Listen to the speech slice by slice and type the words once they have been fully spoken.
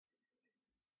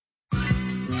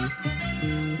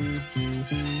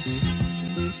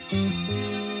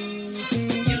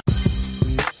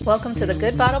Welcome to the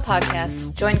Good Bottle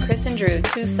Podcast. Join Chris and Drew,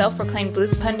 two self-proclaimed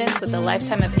booze pundits with a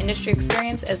lifetime of industry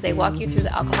experience as they walk you through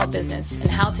the alcohol business and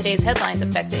how today's headlines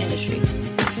affect the industry.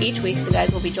 Each week, the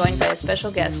guys will be joined by a special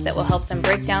guest that will help them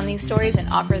break down these stories and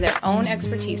offer their own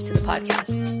expertise to the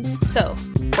podcast. So,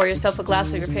 pour yourself a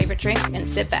glass of your favorite drink and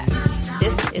sit back.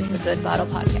 This is the Good Bottle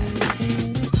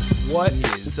Podcast. What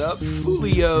is up,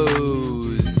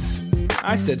 Foolios?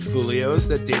 I said Foolios.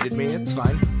 That dated me. It's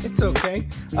fine. It's okay.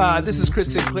 This is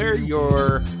Chris Sinclair,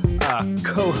 your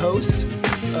co-host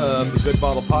of the Good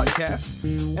Bottle Podcast.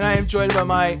 And I am joined by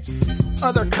my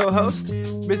other co-host,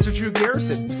 Mr. Drew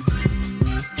Garrison.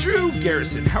 Drew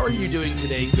Garrison, how are you doing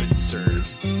today, good sir?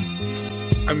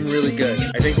 I'm really good.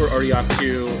 I think we're already off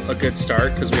to a good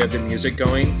start because we have the music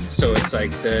going. So it's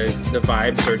like the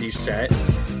vibes already set.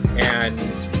 And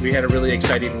we had a really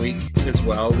exciting week as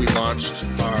well. We launched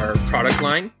our product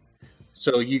line.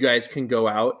 So you guys can go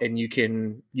out and you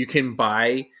can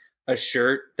buy a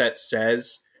shirt that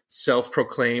says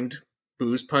self-proclaimed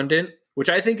booze pundit, which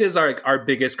I think is our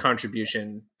biggest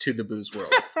contribution to the booze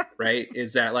world, right?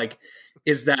 Is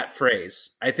that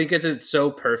phrase. I think it's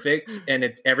so perfect,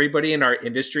 and everybody in our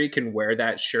industry can wear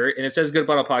that shirt, and it says Good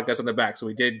Bottle Podcast on the back, so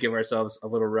we did give ourselves a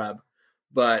little rub.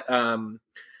 But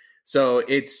so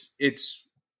it's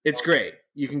great.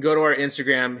 You can go to our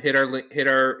Instagram, hit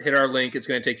our link. It's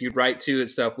going to take you right to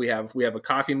its stuff. We have a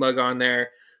coffee mug on there.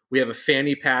 We have a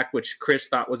fanny pack, which Chris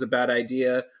thought was a bad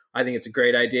idea. I think it's a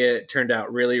great idea. It turned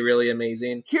out really, really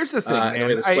amazing. Here's the thing, man. And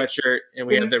we have a sweatshirt, and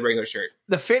we have the regular shirt.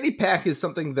 The fanny pack is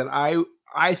something that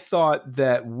I thought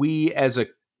that we as a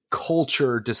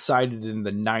culture decided in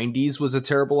the 90s was a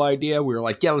terrible idea. We were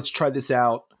like, yeah, let's try this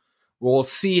out. We'll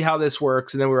see how this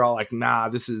works. And then we were all like, nah,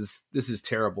 this is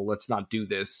terrible. Let's not do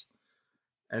this.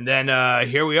 And then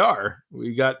here we are.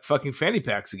 We got fucking fanny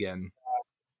packs again.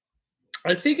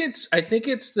 I think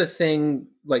it's the thing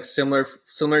like similar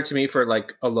to me for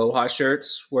like Aloha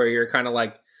shirts, where you're kind of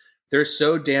like, they're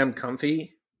so damn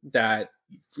comfy that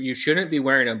you shouldn't be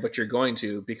wearing them, but you're going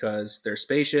to because they're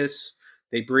spacious,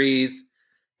 they breathe,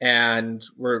 and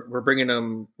we're bringing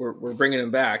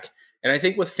them back. And I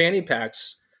think with fanny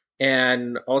packs,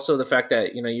 and also the fact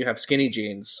that you have skinny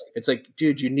jeans, it's like,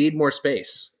 dude, you need more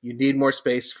space. You need more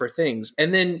space for things.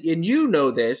 And then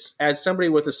this as somebody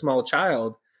with a small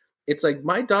child. It's like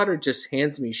my daughter just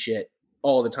hands me shit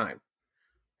all the time.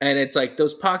 And it's like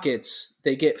those pockets,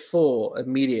 they get full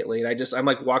immediately. And I'm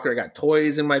like walking, I got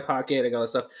toys in my pocket, I got all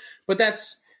this stuff. But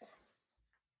that's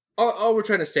all we're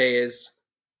trying to say is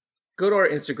go to our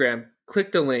Instagram,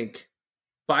 click the link,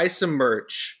 buy some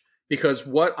merch, because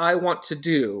what I want to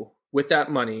do with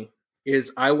that money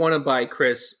is I want to buy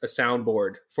Chris a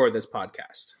soundboard for this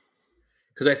podcast.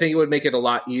 Because I think it would make it a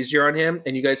lot easier on him.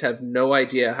 And you guys have no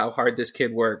idea how hard this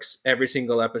kid works every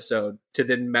single episode to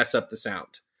then mess up the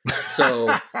sound.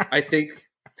 So I think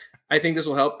this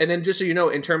will help. And then just so you know,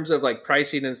 in terms of like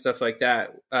pricing and stuff like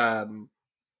that,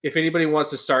 if anybody wants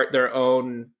to start their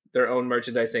own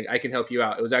merchandise thing, I can help you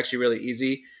out. It was actually really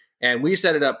easy. And we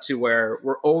set it up to where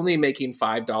we're only making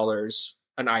 $5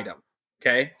 an item.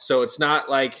 Okay. So it's not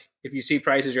like if you see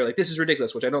prices, you're like, this is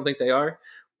ridiculous, which I don't think they are.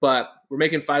 But we're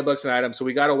making $5 an item, so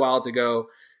we got a while to go,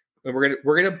 and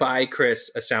we're gonna buy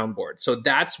Chris a soundboard. So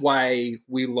that's why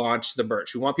we launched the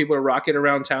merch. We want people to rock it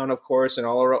around town, of course, and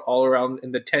all around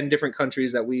in the 10 different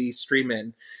countries that we stream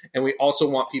in. And we also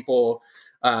want people,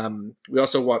 to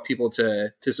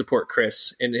support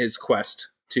Chris in his quest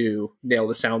to nail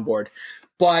the soundboard.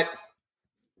 But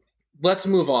let's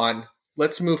move on.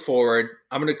 Let's move forward.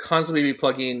 I'm gonna constantly be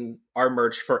plugging our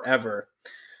merch forever.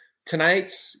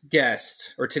 Today's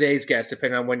guest,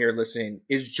 depending on when you're listening,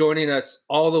 is joining us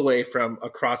all the way from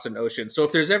across an ocean. So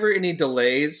if there's ever any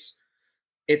delays,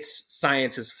 it's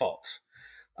science's fault.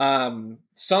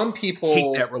 Some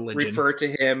people refer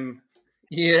to him.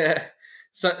 Yeah.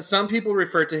 Some people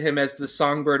refer to him as the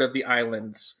songbird of the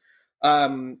islands.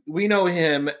 We know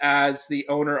him as the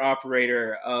owner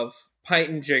operator of Pint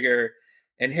and Jigger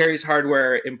and Harry's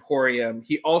Hardware Emporium.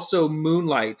 He also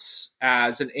moonlights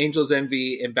as an Angel's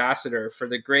Envy ambassador for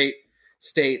the great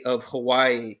state of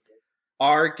Hawaii.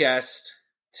 Our guest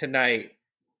tonight,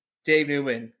 Dave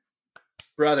Newman,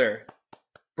 brother,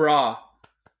 bra,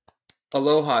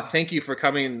 aloha. Thank you for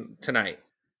coming tonight.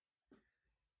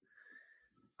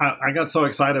 I got so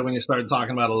excited when you started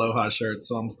talking about Aloha shirts,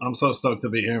 so I'm so stoked to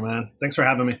be here, man. Thanks for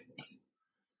having me.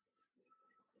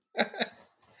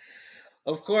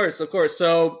 Of course.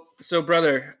 So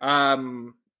brother,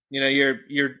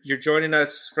 you're joining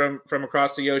us from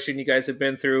across the ocean. You guys have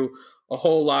been through a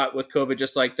whole lot with COVID,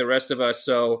 just like the rest of us.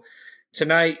 So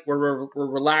tonight we're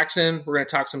relaxing. We're going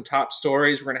to talk some top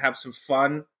stories. We're going to have some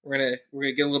fun. We're going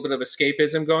to get a little bit of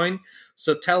escapism going.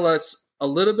 So tell us a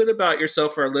little bit about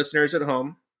yourself for our listeners at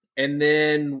home, and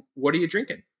then what are you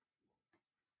drinking?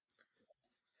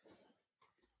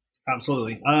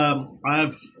 Absolutely.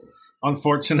 I've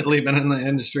unfortunately been in the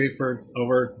industry for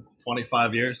over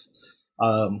 25 years.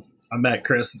 I met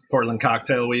Chris at Portland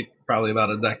Cocktail Week probably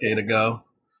about a decade ago.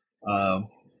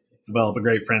 Developed a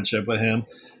great friendship with him.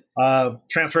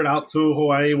 Transferred out to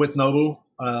Hawaii with Nobu.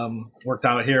 Worked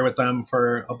out here with them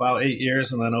for about 8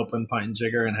 years and then opened Pint and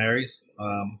Jigger and Harry's.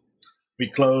 We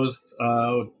closed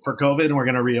for COVID and we're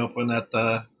going to reopen at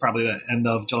probably the end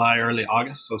of July, early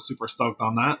August. So super stoked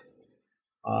on that.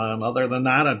 Other than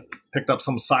that, I picked up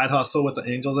some side hustle with the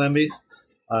Angels Envy.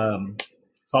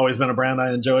 It's always been a brand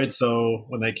I enjoyed. So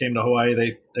when they came to Hawaii,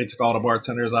 they took all the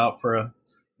bartenders out for a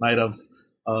night of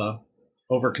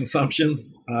overconsumption.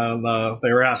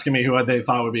 They were asking me who they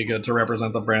thought would be good to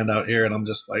represent the brand out here, and I'm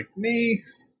just like, me,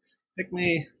 pick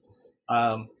me.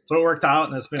 So it worked out,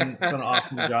 and it's been an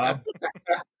awesome job.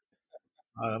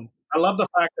 I love the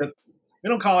fact that we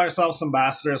don't call ourselves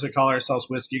ambassadors; we call ourselves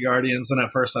whiskey guardians. And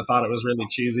at first, I thought it was really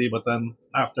cheesy, but then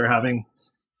after having,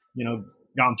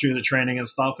 gone through the training and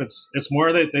stuff, it's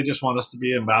more that they just want us to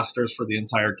be ambassadors for the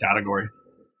entire category,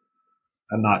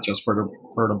 and not just for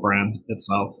the brand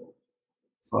itself.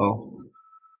 So,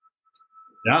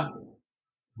 yeah,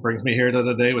 brings me here to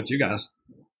the day with you guys.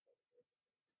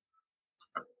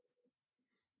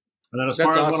 And then as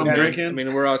That's far as awesome, what I'm guys. drinking, I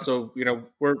mean, we're also,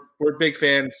 we're big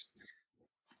fans.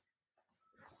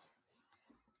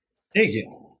 thank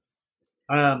you.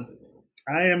 I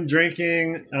am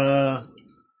drinking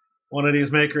one of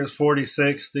these Makers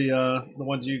 46, the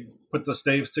ones you put the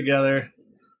staves together.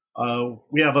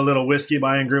 We have a little whiskey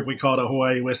buying group. We call it a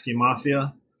Hawaii Whiskey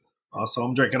Mafia. So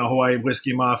I'm drinking a Hawaii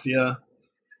Whiskey Mafia.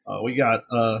 We got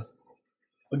a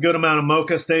good amount of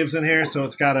mocha staves in here, so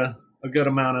it's got a good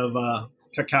amount of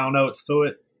cacao notes to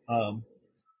it. And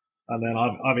then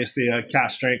obviously a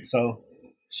cash drink. So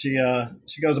she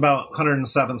goes about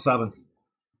 107.7.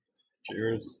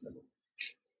 Cheers.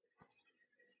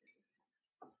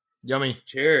 Yummy.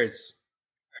 Cheers.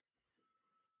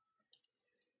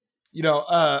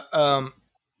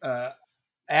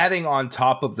 Adding on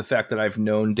top of the fact that I've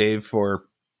known Dave for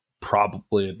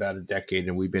probably about a decade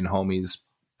and we've been homies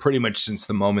pretty much since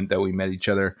the moment that we met each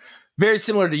other. Very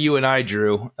similar to you and I,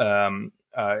 Drew.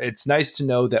 It's nice to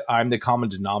know that I'm the common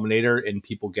denominator in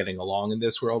people getting along in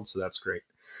this world. So that's great.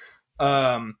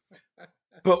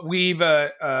 But we've,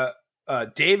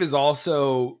 Dave is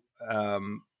also,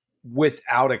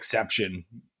 without exception,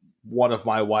 one of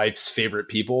my wife's favorite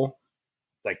people.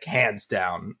 Like hands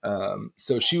down.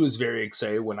 So she was very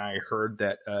excited when I heard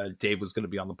that Dave was going to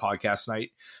be on the podcast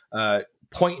tonight.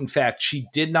 Point in fact, she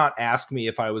did not ask me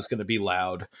if I was going to be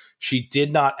loud. She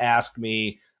did not ask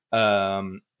me, to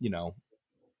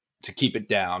keep it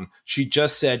down. She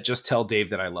just said, just tell Dave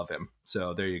that I love him.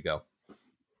 So there you go.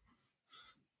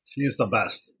 She is the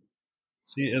best.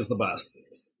 She is the best.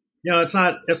 It's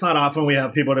not often we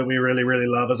have people that we really, really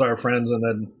love as our friends, and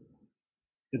then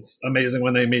it's amazing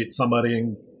when they meet somebody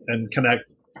and connect,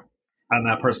 and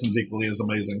that person's equally as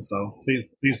amazing. So please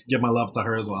give my love to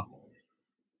her as well.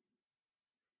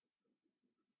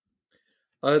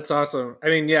 Oh, that's awesome. I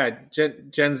mean, yeah,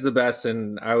 Jen's the best,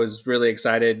 and I was really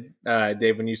excited,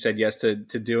 Dave, when you said yes to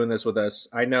doing this with us.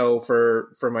 I know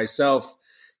for myself,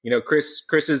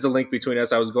 Chris is the link between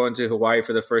us. I was going to Hawaii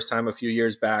for the first time a few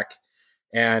years back,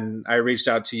 and I reached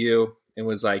out to you and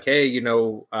was like, hey,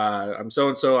 I'm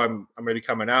so-and-so, I'm going to be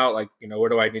coming out. Like, where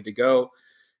do I need to go?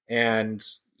 And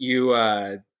you,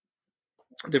 at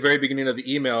the very beginning of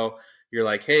the email, you're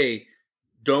like, hey,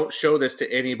 don't show this to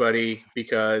anybody,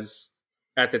 because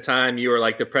at the time you were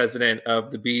like the president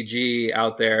of the BG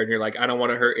out there. And you're like, I don't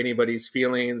want to hurt anybody's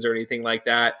feelings or anything like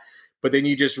that. But then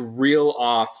you just reel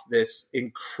off this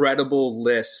incredible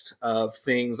list of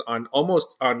things on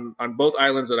both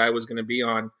islands that I was going to be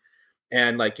on.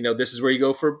 And like, this is where you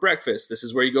go for breakfast. This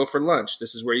is where you go for lunch.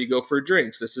 This is where you go for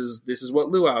drinks. This is what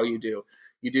luau you do.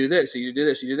 You do this, you do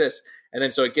this, you do this. And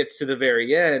then so it gets to the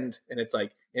very end and it's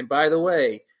like, and by the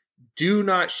way, do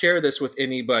not share this with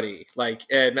anybody. Like,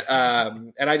 and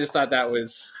I just thought that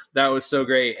was so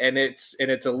great. And it's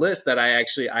a list that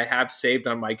I have saved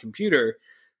on my computer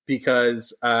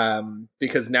because now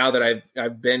that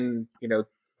I've been,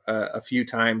 a few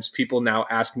times, people now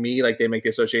ask me, like they make the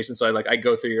association. So I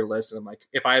go through your list and I'm like,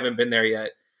 if I haven't been there yet,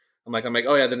 I'm like,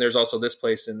 oh yeah, then there's also this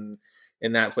place. And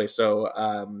in that place. So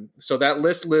that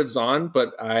list lives on,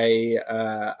 but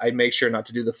I make sure not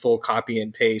to do the full copy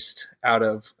and paste out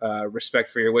of respect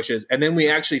for your wishes. And then we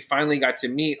actually finally got to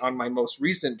meet on my most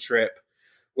recent trip,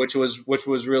 which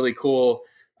was really cool.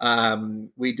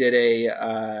 We did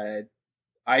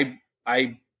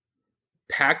I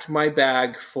packed my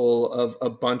bag full of a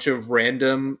bunch of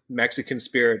random Mexican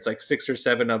spirits, like 6 or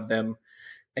 7 of them,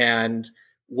 and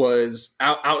was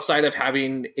outside of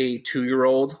having a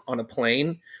 2-year-old on a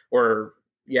plane, or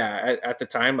at the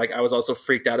time, like, I was also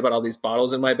freaked out about all these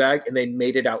bottles in my bag, and they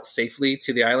made it out safely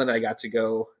to the island. I got to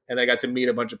go and I got to meet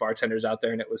a bunch of bartenders out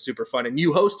there, and it was super fun. And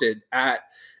you hosted at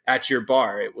your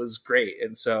bar. It was great.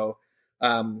 And so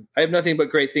I have nothing but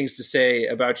great things to say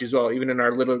about you as well, even in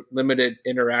our little limited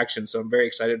interaction. So I'm very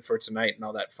excited for tonight and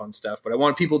all that fun stuff. But I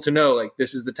want people to know, like,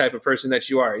 this is the type of person that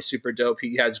you are. He's super dope.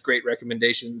 He has great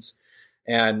recommendations.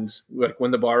 And like,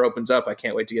 when the bar opens up, I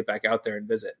can't wait to get back out there and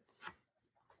visit.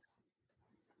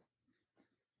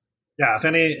 Yeah, if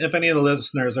any of the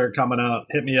listeners are coming out,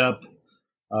 hit me up.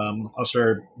 I'm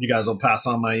sure you guys will pass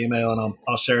on my email, and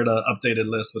I'll share the updated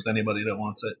list with anybody that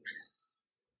wants it.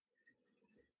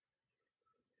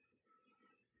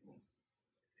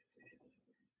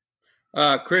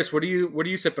 Chris, what are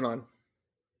you sipping on?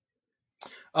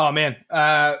 Oh man.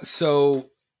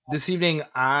 So this evening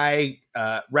I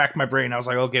racked my brain. I was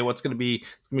like, okay, what's going to be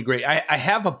great? I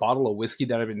have a bottle of whiskey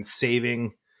that I've been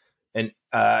saving and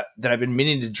that I've been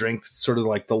meaning to drink sort of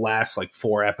like the last like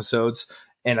 4 episodes.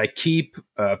 And I keep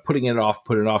putting it off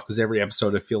because every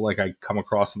episode I feel like I come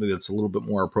across something that's a little bit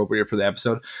more appropriate for the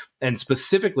episode. And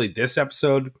specifically this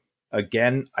episode,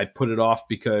 again, I put it off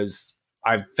because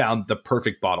I found the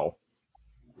perfect bottle.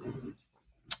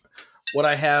 What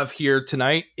I have here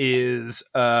tonight is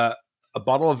a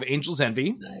bottle of Angel's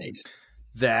Envy. Nice.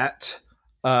 That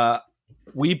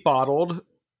we bottled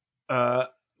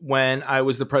when I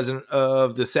was the president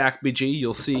of the SACBG.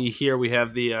 You'll see here we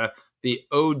have the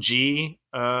OG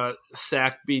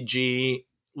SACBG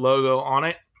logo on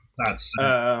it. That's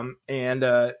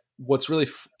and what's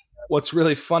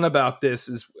really fun about this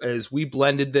is we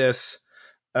blended this,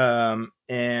 and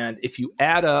if you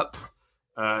add up.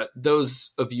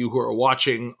 Those of you who are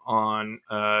watching on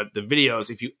the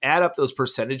videos, if you add up those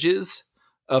percentages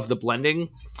of the blending,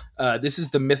 this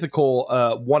is the mythical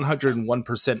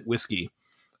 101% whiskey.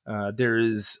 There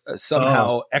is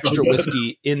somehow extra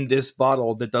whiskey in this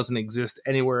bottle that doesn't exist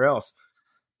anywhere else.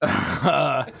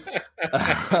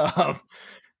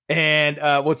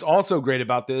 And what's also great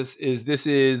about this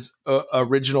is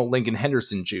original Lincoln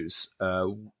Henderson juice.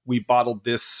 We bottled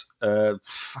this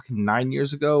fucking 8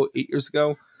 years ago.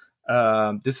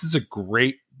 This is a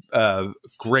great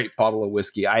bottle of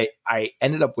whiskey. I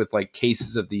ended up with like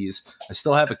cases of these. I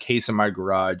still have a case in my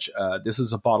garage. This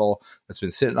is a bottle that's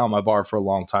been sitting on my bar for a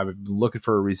long time. I've been looking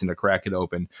for a reason to crack it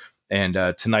open. And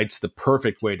tonight's the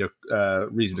perfect way to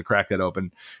reason to crack that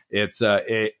open.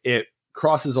 It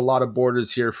crosses a lot of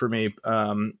borders here for me,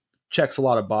 checks a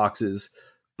lot of boxes,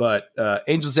 but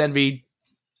Angel's Envy,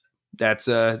 that's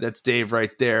Dave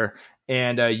right there,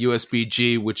 and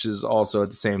USBG, which is also at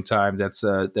the same time,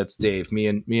 that's Dave. Me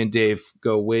and Dave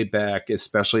go way back,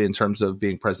 especially in terms of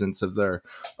being presidents of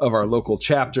our local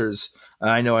chapters.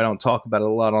 I know I don't talk about it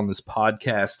a lot on this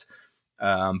podcast,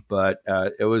 but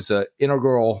it was an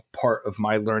integral part of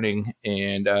my learning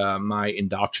and my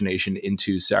indoctrination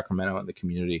into Sacramento and the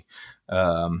community,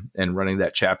 and running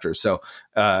that chapter. So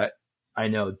I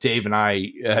know Dave and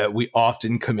I, we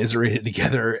often commiserated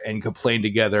together and complained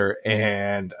together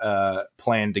and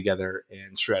planned together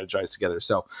and strategized together.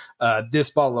 So this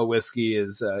bottle of whiskey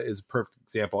is a perfect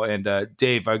example. And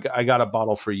Dave, I got a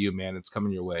bottle for you, man. It's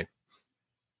coming your way.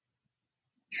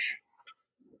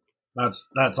 That's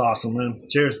awesome, man.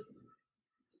 Cheers.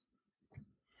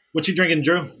 What you drinking,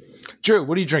 Drew? Drew,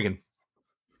 what are you drinking?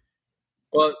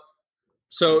 Well,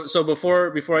 so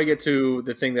before I get to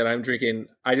the thing that I'm drinking,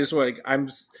 I just want to,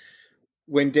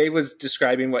 when Dave was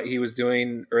describing what he was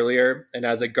doing earlier, and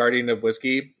as a guardian of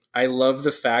whiskey, I love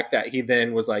the fact that he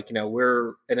then was like,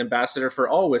 we're an ambassador for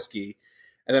all whiskey.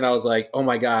 And then I was like, oh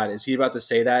my God, is he about to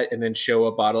say that and then show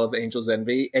a bottle of Angel's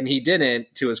Envy? And he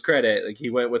didn't, to his credit. Like, he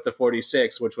went with the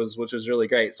 46, which was really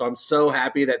great. So I'm so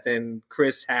happy that then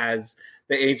Chris has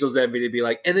the Angel's Envy to be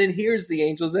like, and then here's the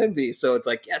Angel's Envy. So it's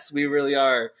like, yes, we really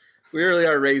are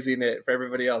raising it for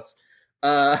everybody else.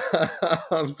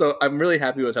 So I'm really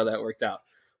happy with how that worked out.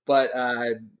 But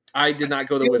I did not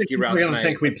go the whiskey route tonight. I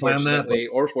think we planned that,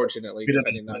 or fortunately,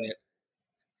 depending on it.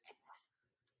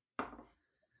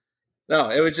 No,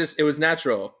 it was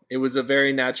natural. It was a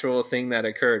very natural thing that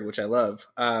occurred, which I love.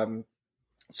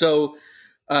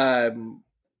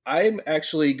 I'm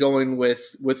actually going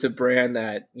with the brand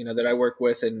that that I work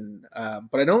with, and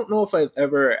but I don't know if I've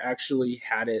ever actually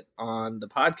had it on the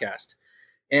podcast.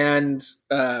 And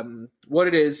what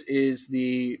it is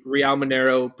the Real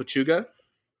Minero Pachuga.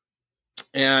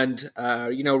 And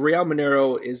Real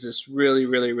Minero is this really,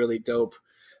 really, really dope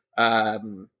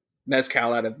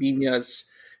mezcal out of Minas.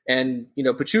 And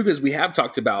Pachugas we have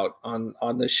talked about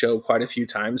on this show quite a few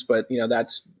times, but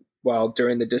that's while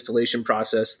during the distillation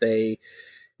process they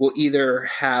will either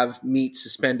have meat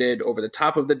suspended over the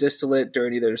top of the distillate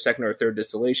during either the second or third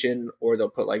distillation, or they'll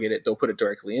put it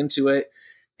directly into it.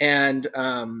 And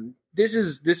this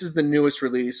is the newest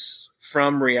release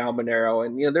from Real Minero,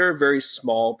 and they're a very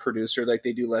small producer, like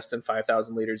they do less than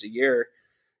 5,000 liters a year.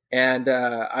 And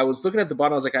I was looking at the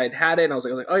bottle, I was like, I had it, and I was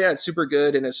like, oh yeah, it's super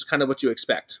good, and it's just kind of what you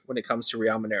expect when it comes to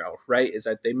Real Minero, right? Is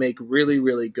that they make really,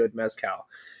 really good mezcal.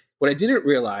 What I didn't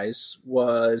realize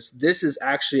was this is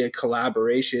actually a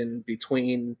collaboration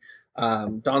between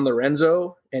Don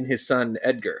Lorenzo and his son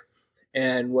Edgar.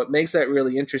 And what makes that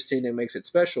really interesting and makes it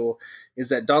special is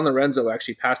that Don Lorenzo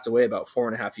actually passed away about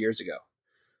 4.5 years ago.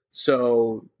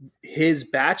 So his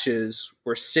batches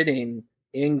were sitting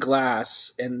in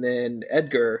glass, and then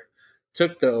Edgar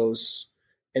took those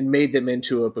and made them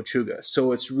into a Pachuga.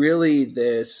 So it's really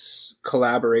this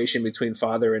collaboration between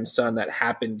father and son that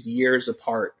happened years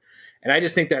apart. And I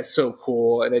just think that's so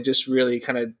cool. And it just really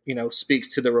kind of,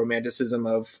 speaks to the romanticism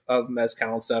of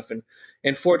mezcal and stuff.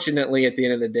 And fortunately, at the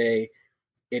end of the day,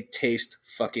 it tastes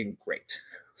fucking great.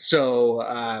 So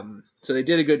so they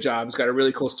did a good job. It's got a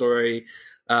really cool story.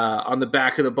 On the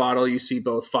back of the bottle, you see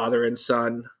both father and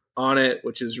son on it,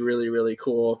 which is really, really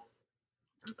cool.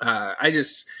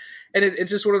 It's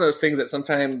just one of those things that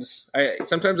sometimes I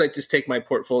just take my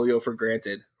portfolio for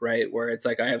granted, right? Where it's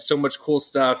like I have so much cool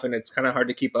stuff and it's kind of hard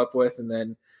to keep up with. And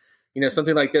then,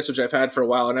 something like this, which I've had for a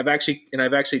while, and I've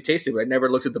actually tasted, but I never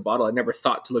looked at the bottle. I never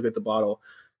thought to look at the bottle.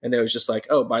 And it was just like,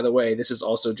 oh, by the way, this is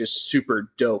also just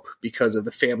super dope because of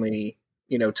the family,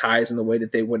 ties and the way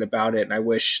that they went about it. And I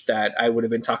wish that I would have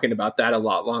been talking about that a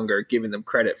lot longer, giving them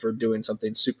credit for doing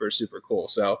something super, super cool.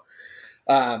 So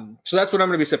that's what I'm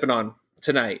going to be sipping on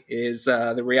tonight is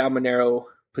the Real Minero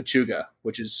Pachuga,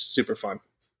 which is super fun.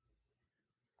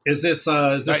 Is this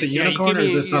nice. A unicorn, or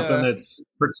is this something that's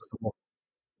purchasable?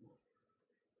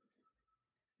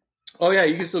 Oh yeah,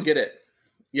 you can still get it.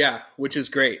 Yeah, which is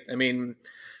great. I mean,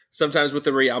 sometimes with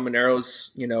the Real Mineros,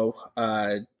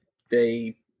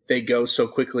 they go so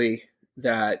quickly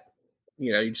that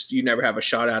you never have a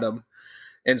shot at them.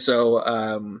 And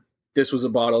so this was a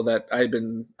bottle that I had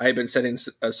been setting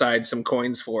aside some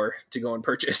coins for to go and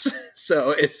purchase.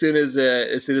 So as soon as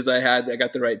I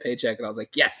got the right paycheck, and I was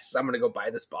like, yes, I'm gonna go buy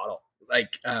this bottle. But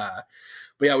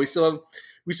yeah, we still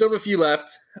have a few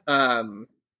left. And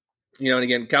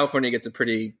again, California gets a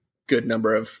pretty good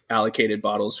number of allocated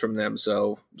bottles from them,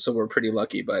 so we're pretty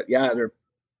lucky. But yeah,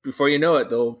 before you know it,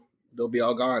 they'll be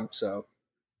all gone. So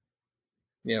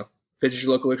visit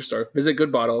your local liquor store, visit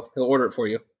Good Bottle, he'll order it for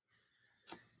you.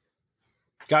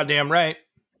 Goddamn right.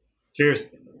 Cheers.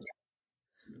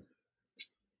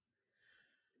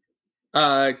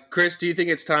 Chris, do you think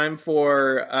it's time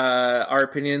for our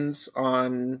opinions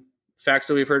on facts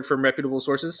that we've heard from reputable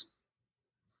sources?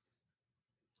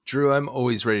 Drew, I'm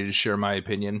always ready to share my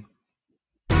opinion.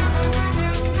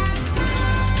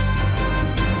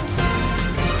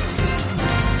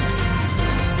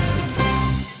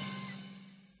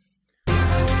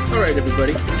 All right,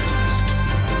 everybody.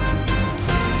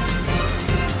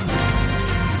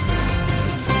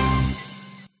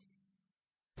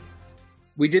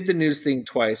 We did the news thing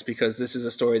twice because this is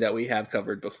a story that we have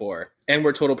covered before, and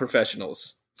we're total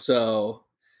professionals. So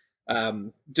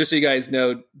just so you guys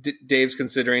know, Dave's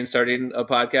considering starting a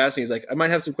podcast, and he's like, I might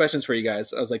have some questions for you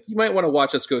guys. I was like, you might want to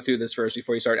watch us go through this first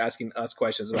before you start asking us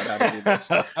questions about how to do this.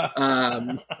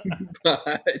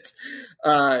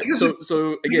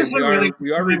 So again,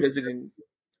 we are revisiting.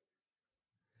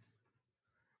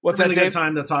 What's that, Dave? Good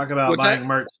time to talk about buying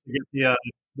merch to get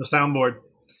the soundboard.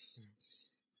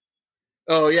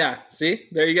 Oh yeah, see,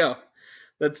 there you go.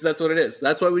 That's what it is.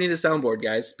 That's why we need a soundboard,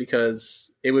 guys,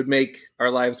 because it would make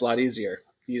our lives a lot easier.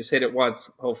 You just hit it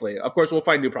once, hopefully. Of course, we'll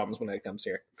find new problems when it comes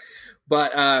here.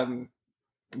 But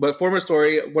former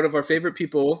story, one of our favorite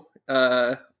people,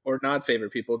 or not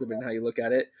favorite people, depending on how you look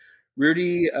at it,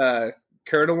 Rudy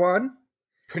Kurniawan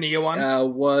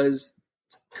was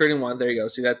Kurniawan. There you go.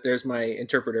 See that? There's my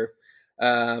interpreter.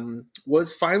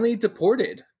 Was finally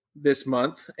deported this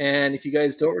month, and if you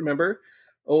guys don't remember,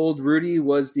 old Rudy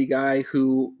was the guy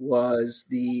who was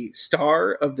the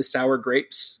star of the Sour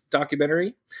Grapes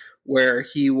documentary, where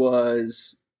he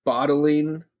was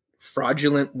bottling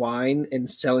fraudulent wine and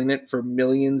selling it for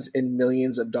millions and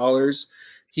millions of dollars.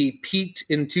 He peaked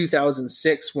in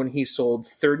 2006 when he sold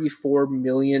 $34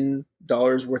 million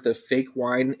worth of fake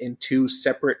wine in 2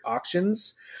 separate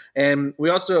auctions. And we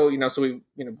also,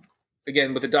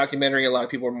 again, with the documentary, a lot of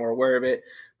people are more aware of it.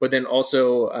 But then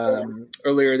also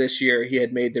earlier this year, he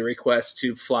had made the request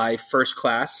to fly first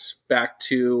class back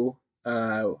to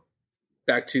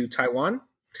Taiwan.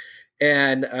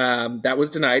 And that was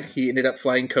denied. He ended up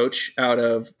flying coach out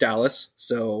of Dallas.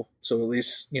 So at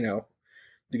least,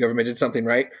 the government did something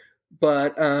right.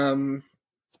 But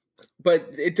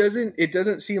it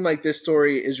doesn't seem like this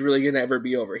story is really going to ever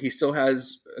be over. He still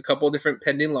has a couple of different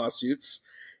pending lawsuits,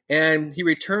 and he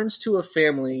returns to a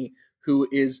family who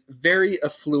is very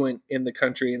affluent in the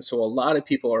country. And so a lot of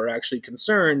people are actually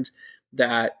concerned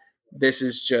that this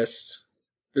is just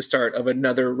the start of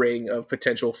another ring of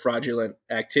potential fraudulent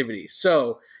activity.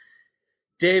 So,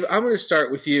 Dave, I'm going to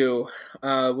start with you.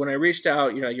 When I reached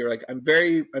out, you're like, I'm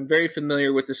very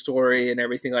familiar with the story and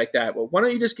everything like that. But why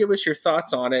don't you just give us your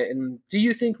thoughts on it? And do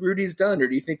you think Rudy's done, or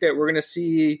do you think that we're going to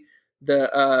see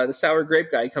the sour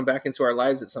grape guy come back into our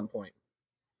lives at some point?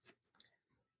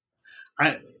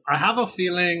 I have a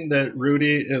feeling that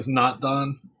Rudy is not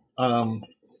done.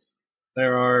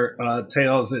 There are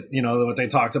tales that, what they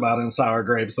talked about in Sour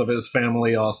Grapes of his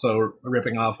family also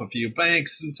ripping off a few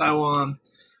banks in Taiwan.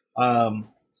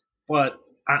 But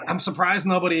I'm surprised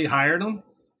nobody hired him.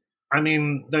 I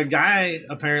mean, the guy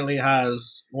apparently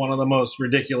has one of the most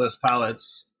ridiculous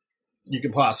palates you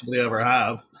could possibly ever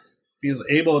have. He's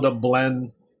able to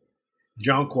blend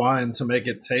junk wine to make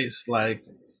it taste like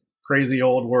crazy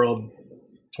old world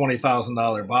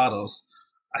 $20,000 bottles.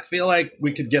 I feel like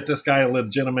we could get this guy a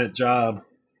legitimate job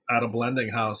at a blending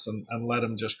house and let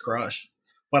him just crush.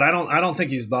 But I don't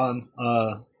think he's done.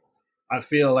 I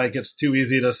feel like it's too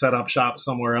easy to set up shop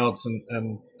somewhere else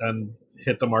and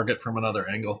hit the market from another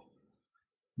angle.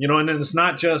 And then it's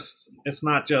not just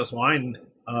wine.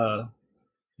 The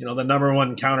number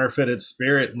one counterfeited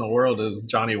spirit in the world is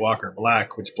Johnny Walker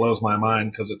Black, which blows my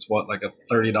mind because it's like a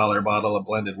 $30 bottle of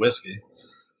blended whiskey.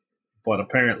 But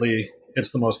apparently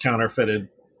it's the most counterfeited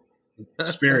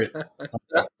spirit on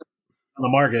the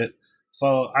market.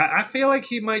 So I feel like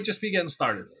he might just be getting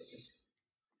started.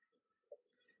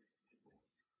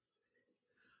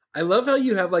 I love how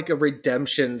you have like a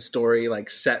redemption story like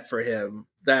set for him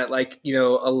that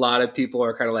a lot of people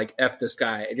are kind of like, F this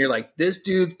guy. And you're like, this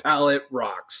dude's palate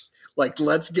rocks. Like,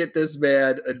 let's get this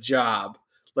man a job,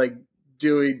 like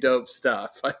doing dope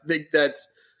stuff. I think that's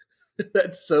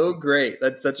so great.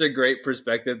 That's such a great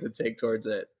perspective to take towards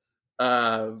it.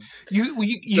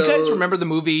 You guys remember the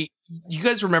movie? You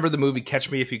guys remember the movie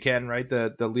Catch Me If You Can, right?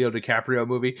 The Leo DiCaprio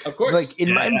movie. Of course. Like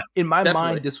in my Definitely.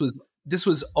 mind, this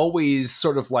was always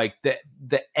sort of like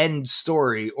the end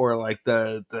story, or like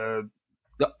the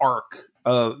arc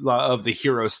of the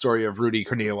hero story of Rudy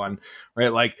Cornelius,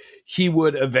 right? Like he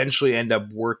would eventually end up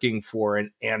working for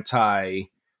an anti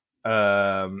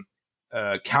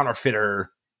counterfeiter,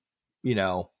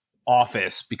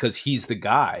 office because he's the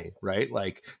guy, right?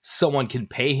 Like someone can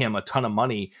pay him a ton of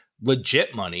money,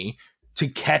 legit money, to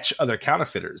catch other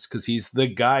counterfeiters because he's the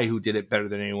guy who did it better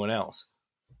than anyone else.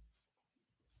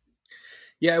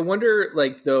 Yeah, I wonder,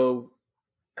 though,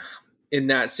 in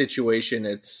that situation,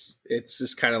 it's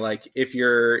just kind of like if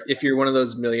you're one of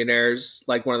those millionaires,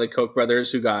 like one of the Koch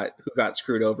brothers who got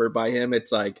screwed over by him,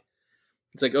 it's like,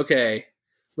 okay,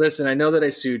 listen, I know that I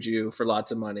sued you for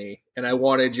lots of money, and I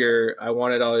wanted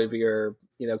all of your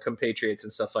compatriots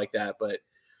and stuff like that, but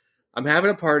I'm having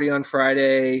a party on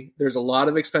Friday. There's a lot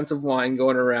of expensive wine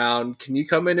going around. Can you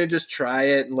come in and just try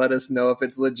it and let us know if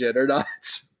it's legit or not?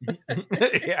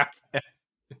 Yeah.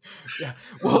 Yeah,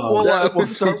 we'll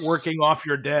start working off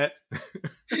your debt.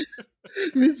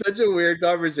 It's such a weird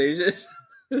conversation.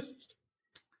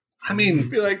 I mean,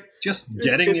 be like, just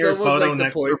getting your photo like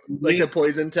next to like a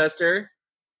poison tester.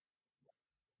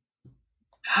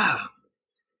 I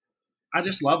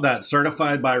just love that,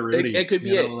 certified by Rudy. It could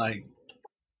be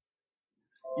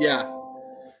yeah,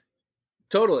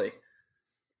 totally.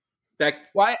 That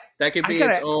could be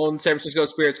its own San Francisco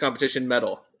Spirits Competition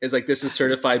medal. Is like, this is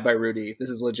certified by Rudy. This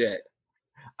is legit.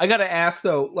 I gotta ask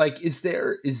though, like, is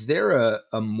there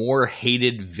a more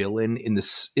hated villain in the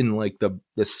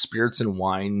spirits and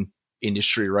wine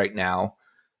industry right now?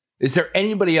 Is there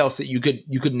anybody else that you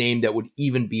could name that would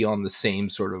even be on the same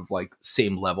sort of like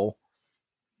same level?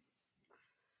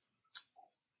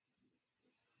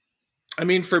 I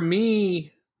mean, for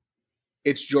me,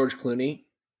 it's George Clooney,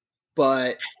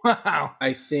 but wow,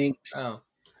 I think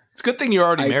it's a good thing you're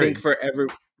already married.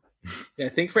 I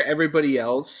think for everybody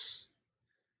else,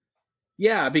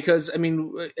 Yeah, because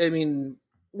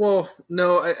well,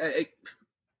 no,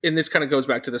 and this kind of goes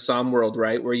back to the Psalm world,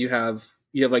 right? Where you have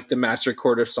like the Master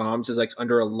Court of Psalms is like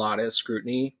under a lot of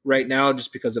scrutiny right now,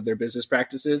 just because of their business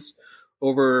practices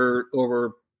over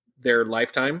their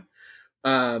lifetime.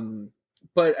 Um,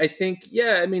 but I think,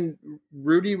 yeah, I mean,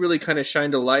 Rudy really kind of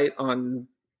shined a light on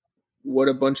what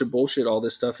a bunch of bullshit all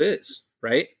this stuff is,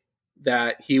 right?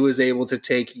 That he was able to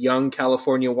take young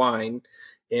California wine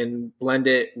and blend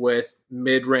it with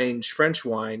mid-range French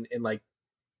wine and like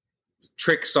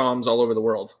trick Psalms all over the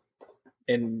world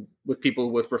and with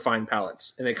people with refined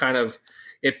palates. And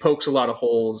it pokes a lot of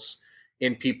holes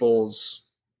in people's,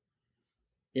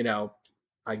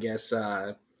 I guess,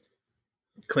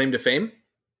 claim to fame.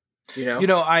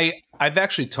 I've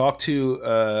actually talked to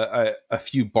a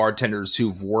few bartenders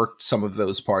who've worked some of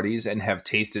those parties and have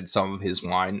tasted some of his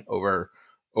wine over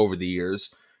the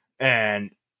years,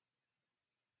 and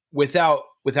without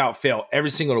fail,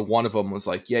 every single one of them was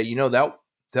like, yeah,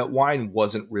 that wine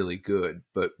wasn't really good,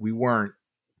 but we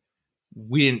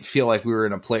didn't feel like we were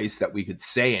in a place that we could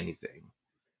say anything.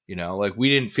 Like we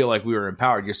didn't feel like we were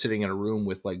empowered. You're sitting in a room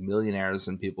with like millionaires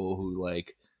and people who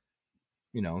like,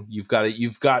 you've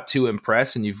got to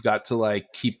impress, and you've got to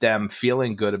like keep them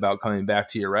feeling good about coming back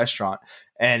to your restaurant.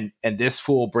 And this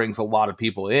fool brings a lot of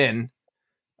people in.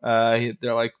 They're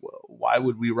like, well, why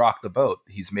would we rock the boat?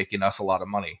 He's making us a lot of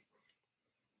money.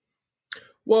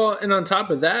 Well, and on top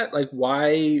of that, like,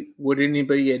 why would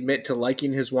anybody admit to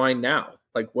liking his wine now?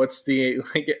 Like, what's the,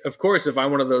 like, of course, if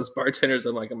I'm one of those bartenders,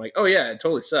 I'm like, oh yeah, it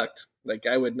totally sucked. Like,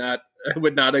 I would not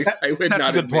admit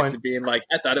to being like,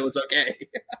 I thought it was okay.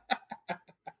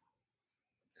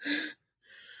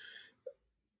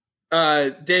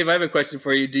 Dave, I have a question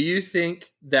for you. Do you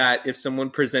think that if someone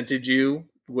presented you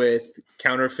with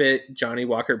counterfeit Johnny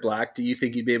Walker Black, do you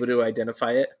think you'd be able to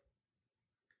identify it?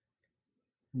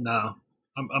 No,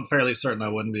 I'm fairly certain I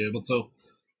wouldn't be able to.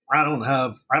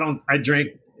 I drink,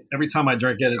 every time I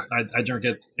drink it, I drink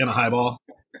it in a highball.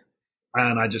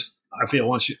 And I feel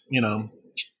once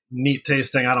neat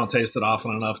tasting, I don't taste it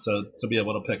often enough to be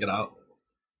able to pick it out.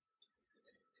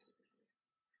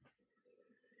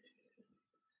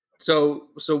 So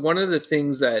one of the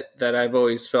things that I've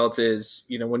always felt is,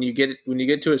 when you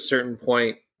get to a certain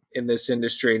point in this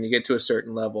industry and you get to a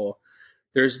certain level,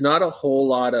 there's not a whole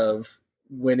lot of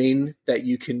winning that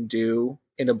you can do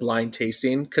in a blind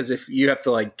tasting, because if you have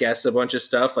to like guess a bunch of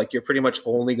stuff, like you're pretty much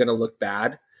only going to look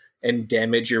bad and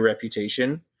damage your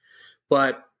reputation.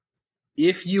 But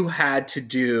if you had to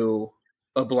do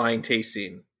a blind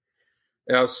tasting,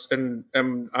 and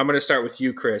I'm going to start with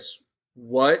you, Chris.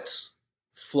 What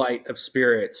flight of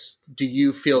spirits do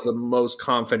you feel the most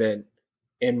confident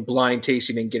in blind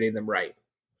tasting and getting them right?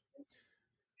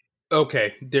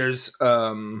 Okay, there's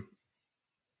a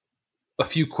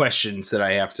few questions that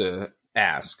I have to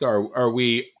ask. Are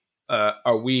we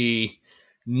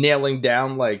nailing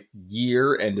down like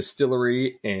year and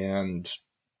distillery and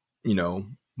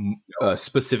a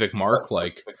specific mark,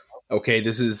 like, okay,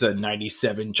 this is a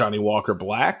 97 Johnny Walker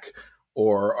Black,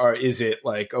 or is it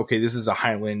like, okay, this is a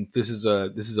Highland, this is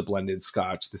a blended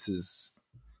Scotch, this is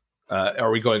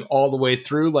are we going all the way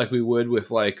through like we would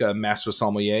with like a master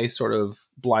sommelier sort of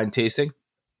blind tasting?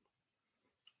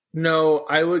 No,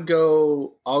 I'll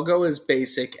go as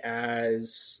basic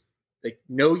as like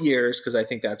no years, because I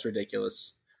think that's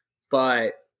ridiculous,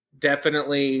 but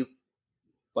definitely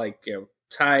like,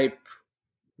 type,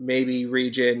 maybe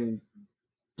region,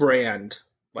 brand.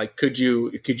 Like, could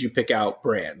you pick out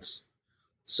brands?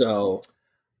 So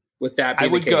with that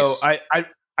being the case,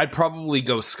 I'd probably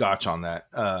go Scotch on that,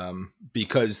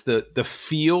 because the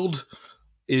field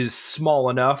is small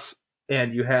enough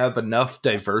and you have enough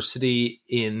diversity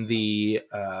in the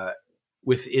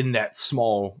within that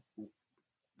small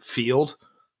field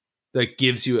that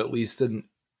gives you at least an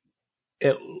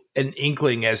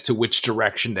inkling as to which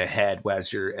direction to head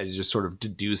as you're sort of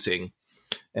deducing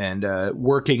and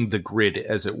working the grid,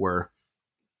 as it were.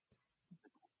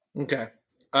 Okay.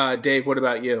 Dave, what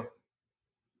about you?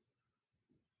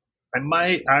 I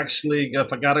might actually,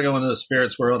 if I got to go into the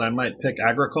spirits world, I might pick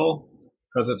Agricole,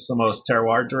 because it's the most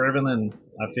terroir driven, and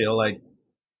I feel like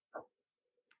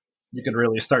you could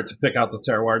really start to pick out the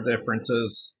terroir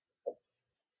differences.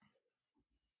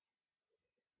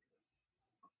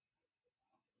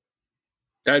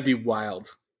 That'd be wild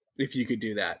if you could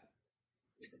do that.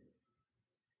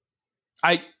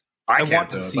 I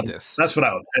want to see this. That's what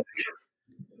I would pick.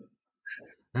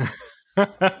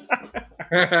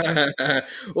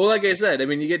 Well, like I said, I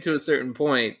mean, you get to a certain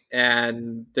point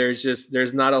and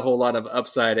there's not a whole lot of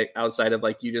upside outside of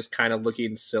like you just kind of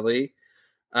looking silly.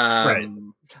 Right.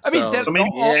 I mean, So, that, So maybe-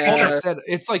 all yeah. that said,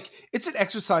 it's like it's an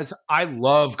exercise I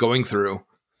love going through.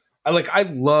 I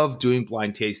love doing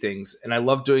blind tastings, and I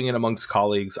love doing it amongst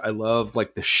colleagues. I love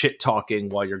like the shit talking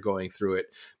while you're going through it,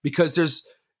 because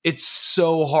it's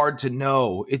so hard to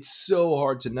know. It's so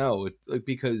hard to know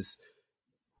because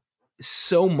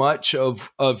so much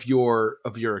of your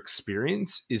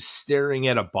experience is staring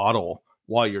at a bottle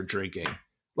while you're drinking.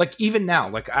 Like even now,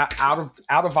 like out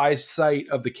of eyesight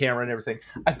of the camera and everything,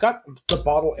 I've got the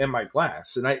bottle in my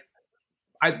glass, and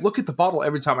I look at the bottle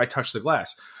every time I touch the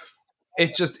glass.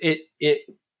 It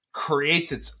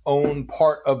creates its own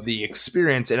part of the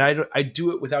experience, and I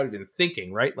do it without even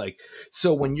thinking, right? Like,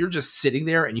 so when you're just sitting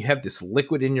there and you have this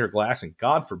liquid in your glass, and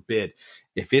God forbid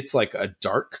if it's like a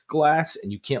dark glass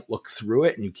and you can't look through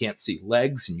it and you can't see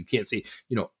legs and you can't see,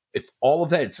 if all of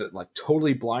that, it's like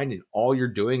totally blind and all you're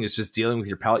doing is just dealing with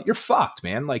your palate, you're fucked,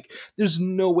 man. Like there's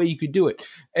no way you could do it.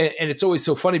 And it's always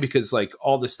so funny because like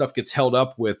all this stuff gets held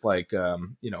up with like,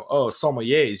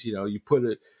 sommeliers, you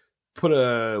put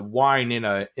a wine in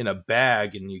a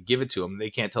bag and you give it to them. They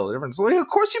can't tell the difference. Like, of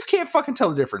course you can't fucking tell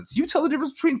the difference. You tell the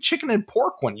difference between chicken and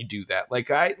pork when you do that.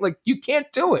 You can't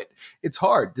do it. It's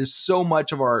hard. There's so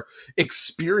much of our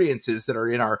experiences that are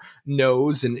in our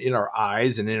nose and in our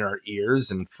eyes and in our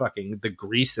ears and fucking the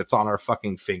grease that's on our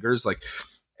fucking fingers. Like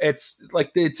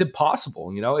it's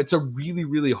impossible. It's a really,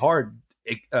 really hard,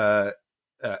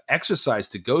 exercise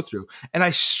to go through, and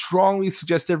I strongly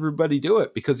suggest everybody do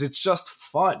it because it's just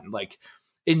fun. Like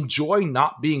enjoy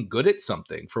not being good at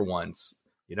something for once.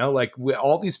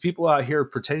 All these people out here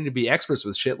pretending to be experts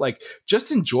with shit, like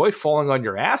just enjoy falling on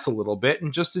your ass a little bit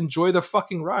and just enjoy the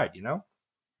fucking ride.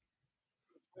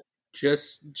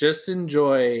 Just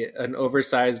enjoy an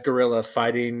oversized gorilla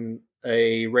fighting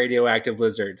a radioactive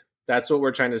lizard. That's what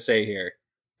we're trying to say here.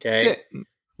 Okay.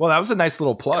 Well, that was a nice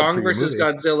little plug. Kong for your versus movie.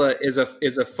 Godzilla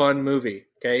is a fun movie.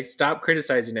 Okay, stop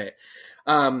criticizing it.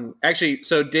 Actually,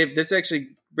 so Dave, this actually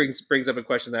brings up a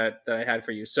question that I had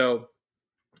for you. So,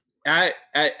 at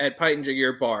Pint and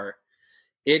Jigger Bar,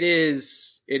 it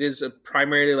is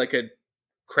primarily like a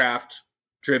craft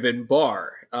driven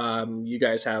bar. You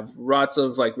guys have lots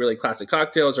of like really classic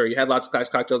cocktails, or you had lots of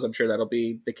classic cocktails. I'm sure that'll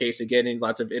be the case again, and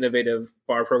lots of innovative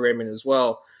bar programming as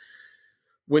well.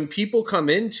 When people come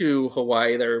into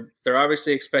Hawaii, they're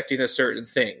obviously expecting a certain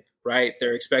thing, right?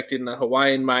 They're expecting the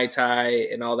Hawaiian Mai Tai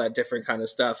and all that different kind of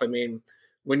stuff. I mean,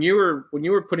 when you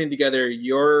were putting together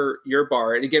your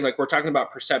bar, and again, like we're talking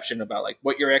about perception, about like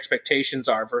what your expectations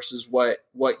are versus what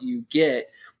you get.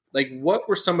 Like, what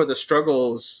were some of the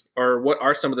struggles, or what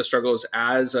are some of the struggles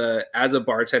as a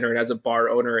bartender and as a bar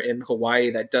owner in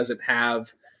Hawaii that doesn't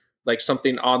have like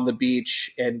something on the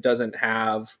beach and doesn't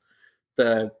have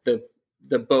the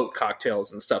boat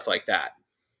cocktails and stuff like that?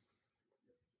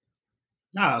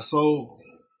 Yeah, so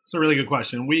it's a really good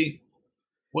question.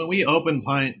 When we opened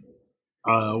Pint,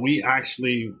 we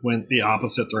actually went the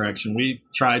opposite direction. We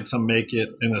tried to make it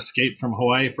an escape from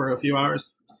Hawaii for a few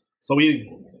hours. So we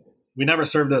never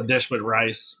served a dish with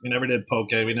rice. We never did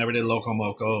poke. We never did loco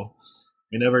moco.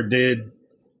 We never did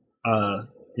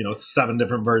 7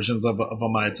 different versions of a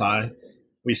Mai Tai.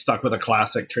 We stuck with a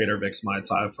classic Trader Vic's Mai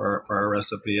Tai for our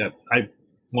recipe. I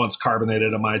once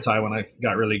carbonated a Mai Tai when I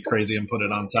got really crazy and put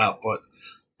it on tap, but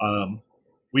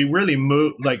we really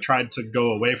tried to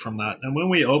go away from that. And when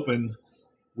we opened,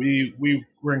 we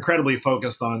were incredibly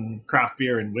focused on craft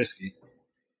beer and whiskey.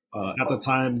 At the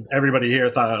time, everybody here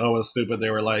thought, it was stupid.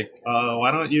 They were like, why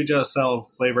don't you just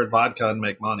sell flavored vodka and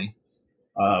make money?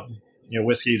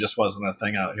 Whiskey just wasn't a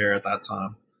thing out here at that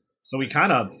time. So we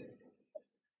kind of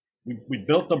we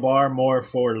built the bar more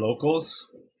for locals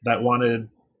that wanted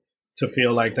to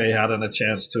feel like they had a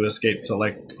chance to escape to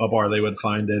like a bar they would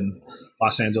find in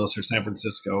Los Angeles or San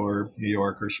Francisco or New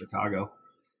York or Chicago.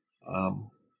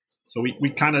 So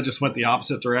we kind of just went the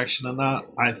opposite direction in that.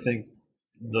 I think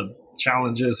the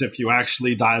challenges, if you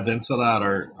actually dive into that,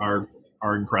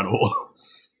 are incredible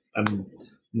and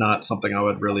not something I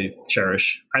would really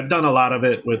cherish. I've done a lot of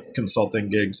it with consulting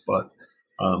gigs, but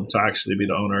to actually be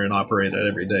the owner and operate it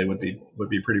every day would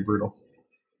be pretty brutal.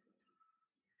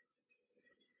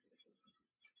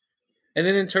 And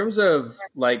then in terms of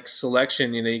like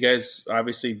selection, you guys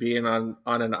obviously being on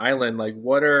an island, like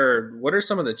what are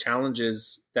some of the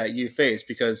challenges that you face?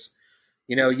 Because,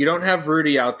 you don't have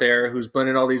Rudy out there who's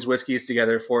blending all these whiskeys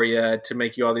together for you to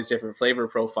make you all these different flavor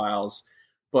profiles.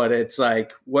 But it's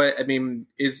like,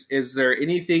 is there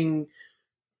anything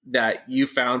that you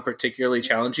found particularly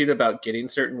challenging about getting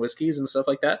certain whiskeys and stuff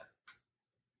like that?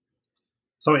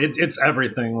 So it's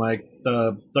everything. Like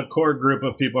the core group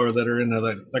of people that are into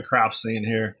the craft scene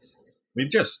here,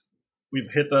 we've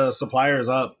hit the suppliers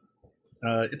up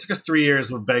it took us 3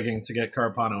 years of begging to get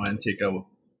Carpano Antico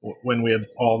when we had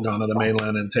all gone to the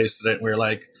mainland and tasted it. And we were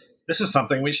like, this is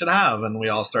something we should have. And we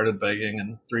all started begging.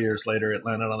 And 3 years later, it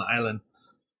landed on the island.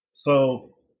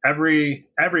 So every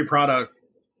product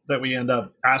that we end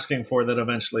up asking for that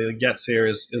eventually gets here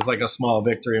is like a small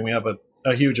victory. And we have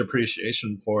a huge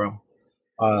appreciation for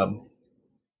them.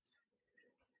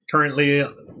 Currently,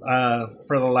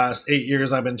 for the last 8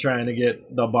 years, I've been trying to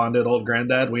get the bonded Old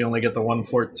Granddad. We only get the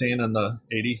 114 and the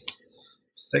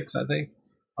 86, I think.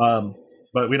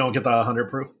 But we don't get the 100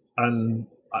 proof. And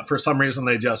for some reason,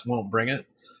 they just won't bring it.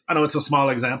 I know it's a small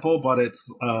example, but it's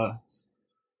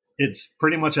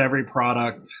pretty much every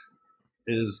product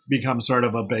is become sort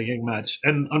of a begging match.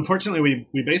 And unfortunately,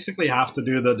 we basically have to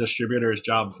do the distributor's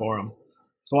job for them.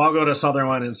 So I'll go to Southern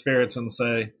Wine and Spirits and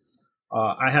say,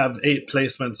 I have 8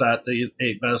 placements at the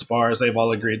 8 best bars. They've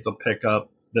all agreed to pick up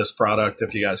this product.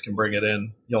 If you guys can bring it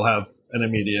in, you'll have an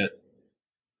immediate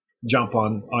jump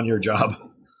on your job.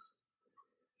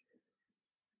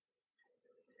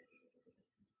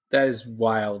 That is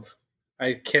wild.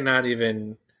 I cannot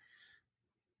even.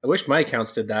 I wish my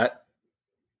accounts did that.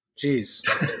 Jeez.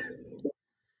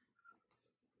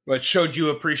 What showed you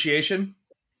appreciation?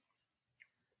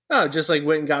 Oh, just like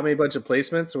went and got me a bunch of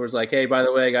placements. Or was like, hey, by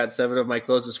the way, I got 7 of my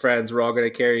closest friends. We're all going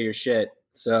to carry your shit.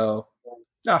 So,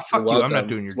 fuck you. I'm not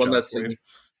doing your job for you.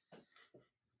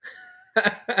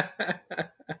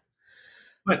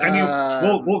 But I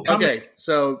mean, we'll come. Okay,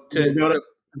 so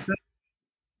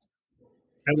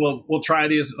and we'll try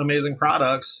these amazing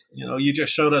products. You know, you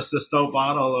just showed us this dope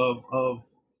bottle of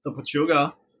the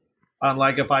Pachuga.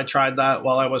 Unlike if I tried that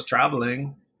while I was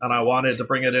traveling and I wanted to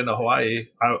bring it into Hawaii,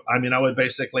 I mean, I would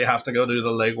basically have to go do the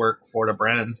legwork for the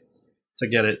brand to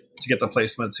get the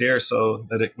placements here, so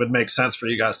that it would make sense for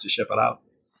you guys to ship it out.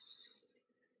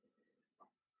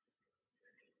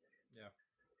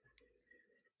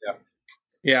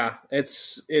 Yeah,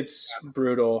 it's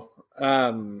brutal.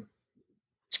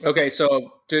 Okay,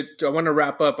 so I want to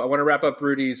wrap up. I want to wrap up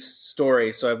Rudy's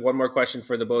story. So I have one more question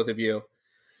for the both of you.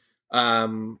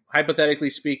 Hypothetically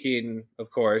speaking, of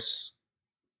course,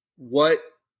 what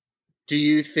do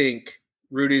you think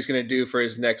Rudy's going to do for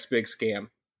his next big scam?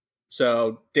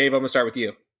 So, Dave, I'm going to start with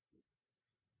you.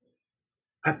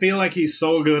 I feel like he's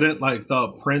so good at like the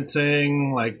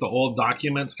printing, like the old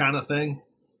documents kind of thing.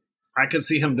 I could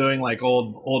see him doing like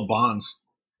old bonds.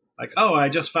 Like, oh, I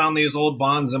just found these old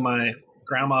bonds in my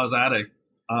grandma's attic.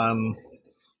 I'd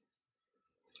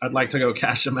like to go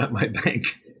cash them at my bank.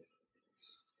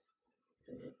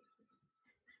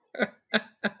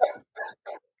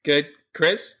 Good.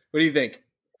 Chris, what do you think?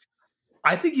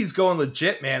 I think he's going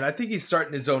legit, man. I think he's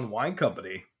starting his own wine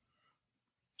company.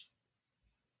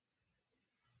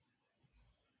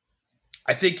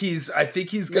 I think he's gonna.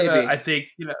 Maybe.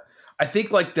 I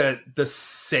think like the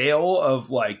sale of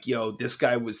like, yo, this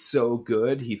guy was so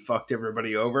good, he fucked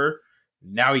everybody over.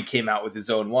 Now he came out with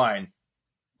his own wine.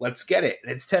 Let's get it.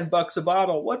 And it's $10 a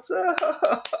bottle. What's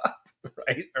up?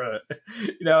 Right?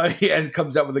 And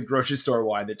comes out with a grocery store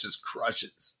wine that just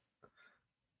crushes.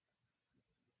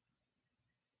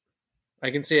 I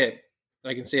can see it. I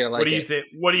like it. What do you think?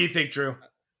 What do you think, Drew?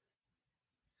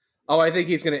 Oh, I think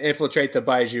he's going to infiltrate the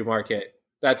Baijiu market.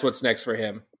 That's what's next for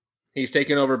him. He's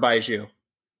taking over Baijiu.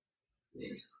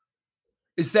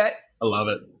 Is that? I love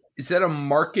it. Is that a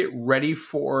market ready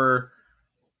for,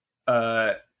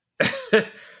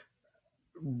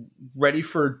 ready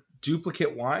for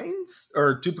duplicate wines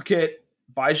or duplicate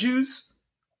Baijus?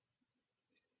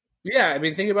 Yeah, I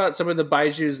mean, think about some of the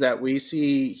Baijus that we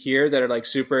see here that are like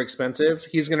super expensive.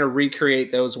 He's going to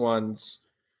recreate those ones,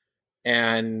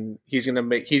 and he's going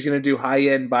to do high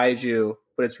end Baiju,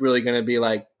 but it's really going to be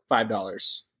like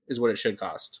 $5 is what it should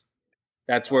cost.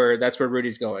 That's where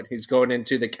Rudy's going. He's going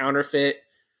into the counterfeit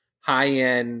high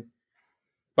end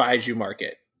Baiju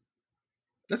market.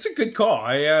 That's a good call.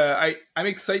 I'm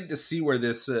excited to see where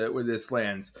this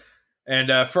lands.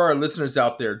 And for our listeners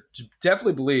out there,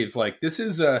 definitely believe like this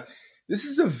is a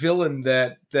villain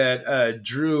that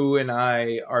Drew and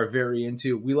I are very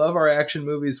into. We love our action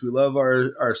movies. We love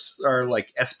our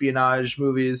like espionage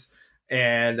movies.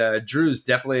 And Drew's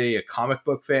definitely a comic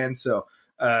book fan. So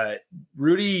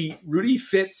Rudy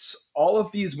fits all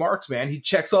of these marks, man. He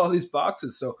checks all these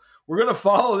boxes. So we're gonna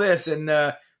follow this,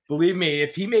 and believe me,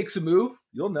 if he makes a move,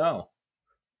 you'll know.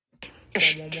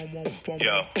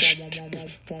 Yo.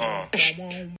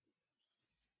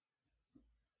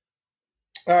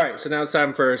 All right, so now it's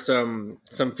time for some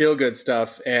feel good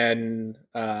stuff and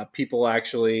people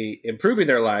actually improving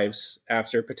their lives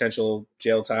after potential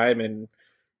jail time and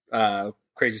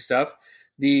crazy stuff.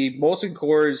 The Molson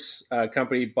Coors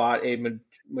company bought a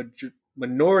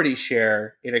minority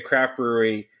share in a craft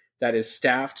brewery that is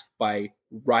staffed by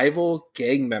rival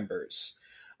gang members.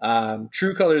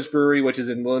 True Colors Brewery, which is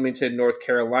in Wilmington, North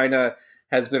Carolina,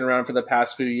 has been around for the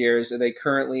past few years, and they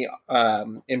currently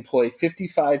employ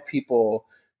 55 people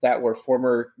that were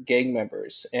former gang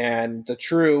members. And the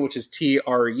True, which is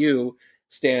TRU,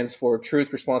 stands for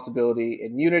Truth, Responsibility,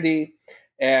 and Unity.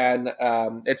 And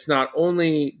it's not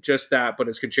only just that, but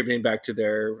it's contributing back to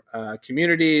their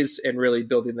communities and really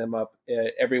building them up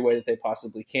every way that they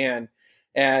possibly can.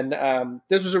 And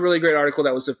this was a really great article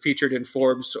that was featured in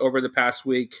Forbes over the past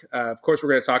week. Of course, we're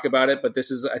going to talk about it, but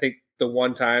this is, I think, the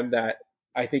one time that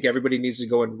I think everybody needs to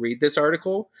go and read this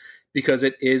article because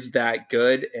it is that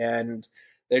good. And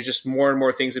there's just more and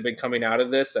more things that have been coming out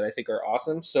of this that I think are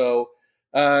awesome. So,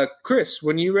 Chris,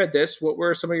 when you read this, what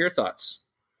were some of your thoughts?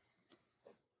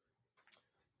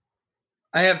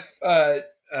 I have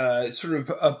sort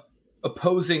of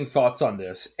opposing thoughts on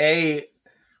this.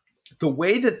 The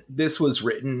way that this was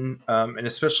written, and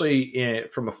especially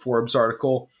from a Forbes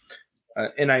article,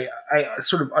 and I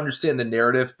sort of understand the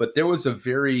narrative, but there was a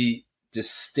very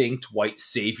distinct white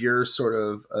savior sort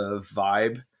of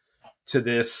vibe to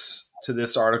this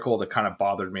article that kind of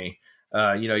bothered me.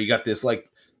 You got this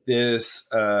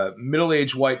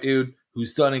middle-aged white dude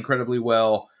who's done incredibly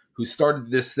well, who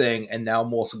started this thing, and now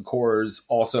Molson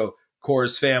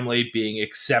Coors family being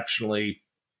exceptionally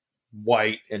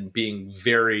white and being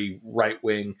very right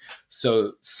wing,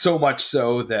 so much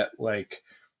so that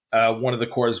one of the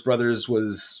Coors brothers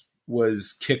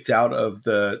was kicked out of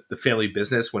the family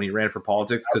business when he ran for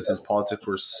politics because his politics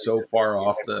were so far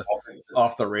off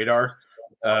the radar.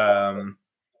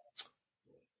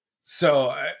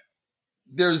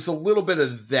 There's a little bit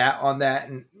of that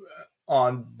and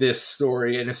on this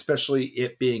story, and especially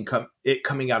it being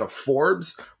coming out of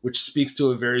Forbes, which speaks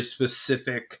to a very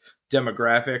specific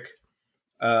demographic,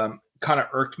 kind of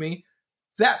irked me.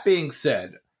 That being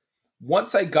said,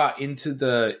 once I got into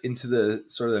the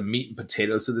sort of the meat and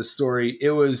potatoes of this story,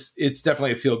 it's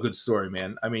definitely a feel good story,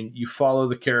 man. I mean, you follow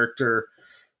the character,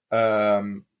 but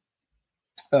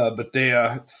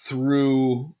they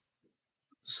through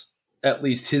at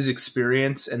least his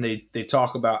experience, and they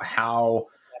talk about how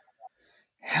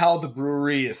the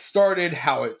brewery is started,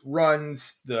 how it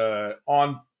runs, the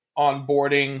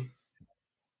onboarding,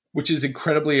 which is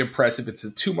incredibly impressive. It's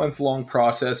a 2-month-long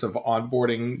process of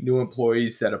onboarding new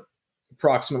employees that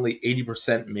approximately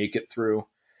 80% make it through.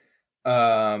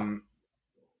 On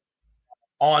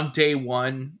day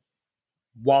one,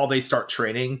 while they start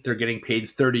training, they're getting paid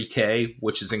 $30K,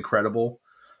 which is incredible.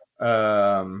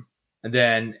 And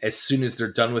then as soon as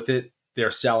they're done with it,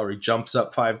 their salary jumps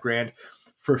up $5,000.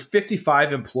 For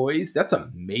 55 employees, that's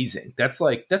amazing. That's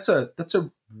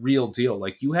a real deal.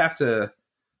 Like you have to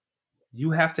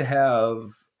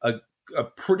have a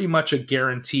pretty much a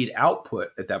guaranteed output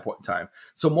at that point in time.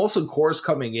 So Molson Coors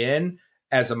coming in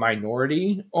as a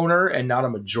minority owner and not a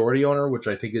majority owner, which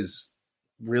I think is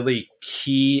really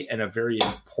key and a very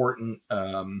important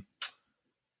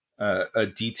a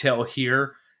detail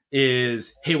here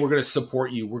is, hey, we're going to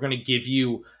support you. We're going to give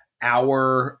you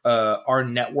our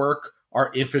network,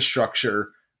 our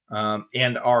infrastructure,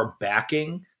 and our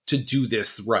backing to do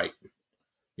this right.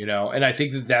 And I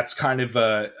think that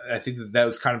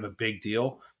was kind of a big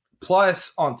deal.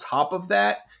 Plus, on top of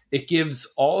that, it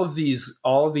gives all of these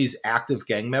active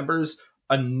gang members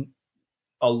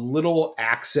a little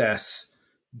access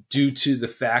due to the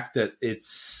fact that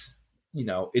it's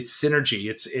synergy.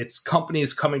 It's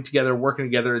companies coming together, working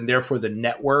together, and therefore the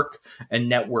network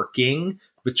and networking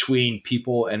between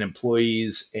people and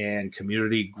employees and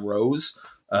community grows.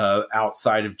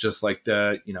 Outside of just like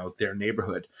their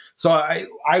neighborhood. So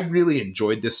I really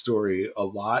enjoyed this story a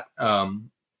lot,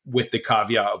 with the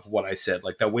caveat of what I said,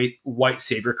 like that white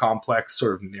savior complex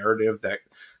sort of narrative that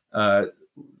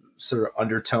sort of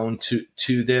undertone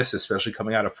to this, especially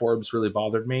coming out of Forbes, really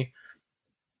bothered me.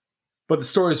 But the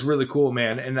story is really cool,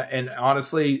 man. And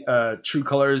honestly, True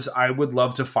Colors, I would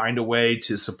love to find a way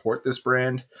to support this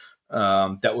brand.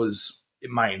 That was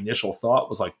my initial thought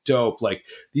was like, dope. Like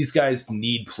these guys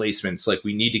need placements. Like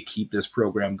we need to keep this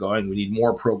program going. We need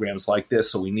more programs like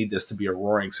this. So we need this to be a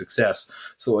roaring success.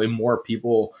 So more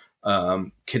people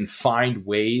can find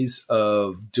ways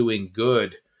of doing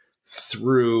good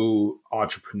through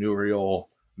entrepreneurial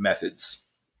methods.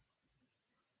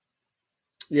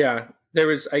 Yeah, there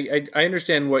was. I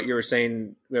understand what you were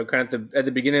saying. Kind of at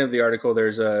the beginning of the article,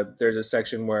 there's a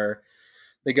section where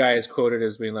the guy is quoted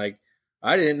as being like,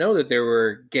 I didn't know that there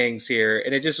were gangs here.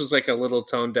 And it just was like a little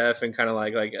tone deaf and kind of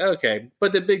like, okay.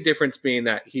 But the big difference being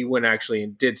that he went actually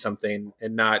and did something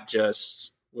and not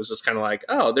just was just kind of like,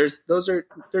 oh, there's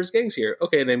gangs here.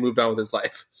 Okay. And then moved on with his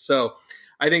life. So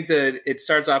I think that it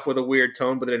starts off with a weird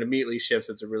tone, but then it immediately shifts.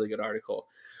 It's a really good article.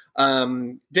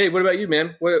 Dave, what about you,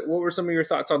 man? What were some of your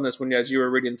thoughts on this one as you were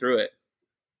reading through it?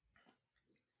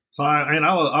 So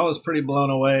I was pretty blown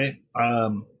away.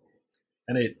 And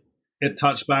it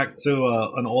touched back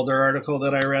to an older article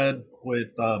that I read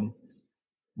with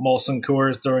Molson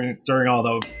Coors during all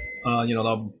the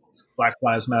the Black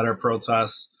Lives Matter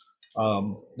protests.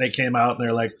 They came out and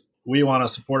they're like, we want to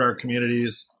support our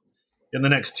communities. In the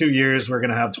next 2 years, we're going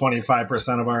to have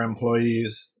 25% of our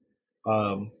employees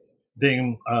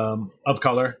being of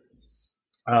color.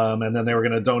 And then they were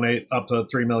going to donate up to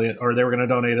 $3 million, or they were going to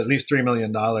donate at least $3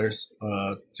 million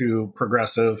to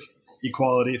progressive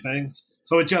equality things.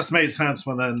 So it just made sense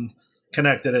when then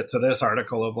connected it to this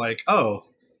article of like, oh,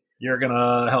 you're going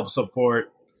to help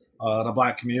support the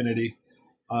Black community.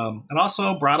 And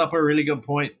also brought up a really good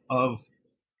point of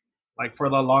like for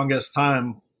the longest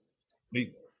time,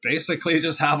 we basically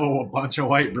just have a bunch of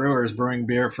white brewers brewing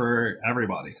beer for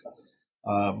everybody.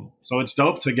 So it's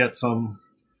dope to get some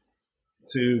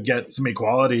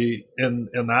equality in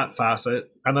that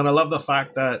facet. And then I love the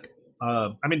fact that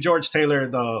George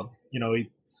Taylor, he's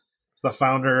the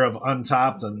founder of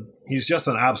Untapped, and he's just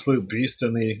an absolute beast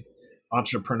in the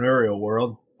entrepreneurial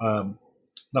world.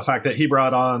 The fact that he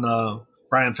brought on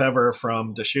Brian Fever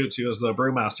from Deschutes, he was the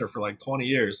brewmaster for like 20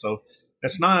 years. So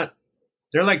it's not,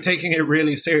 they're like taking it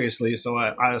really seriously. So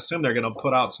I assume they're going to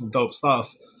put out some dope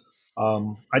stuff.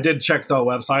 I did check the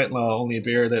website, and the only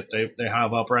beer that they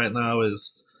have up right now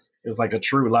is like a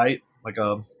True Light, like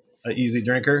a easy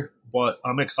drinker. But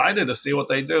I'm excited to see what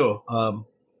they do.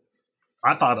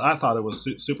 I thought it was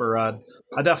super rad.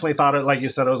 I definitely thought it, like you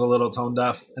said, it was a little tone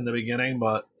deaf in the beginning,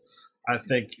 but I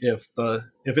think if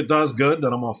it does good,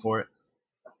 then I'm all for it.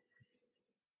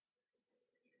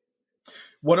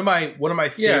 One of my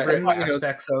favorite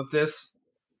aspects of this,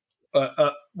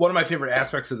 one of my favorite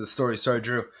aspects of the story, sorry,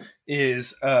 Drew,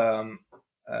 is like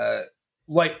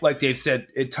Dave said,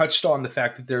 it touched on the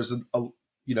fact that there's a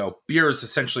beer is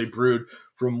essentially brewed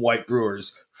from white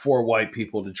brewers for white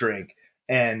people to drink,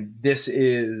 and this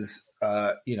is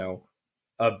a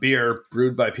beer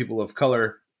brewed by people of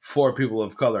color for people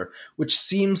of color, which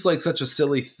seems like such a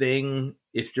silly thing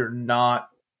if you're not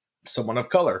someone of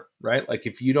color, right? Like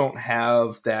if you don't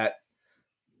have that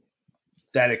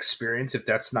experience, if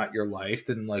that's not your life,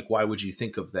 then like why would you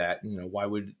think of that? Why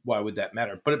would that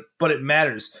matter? But it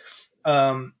matters.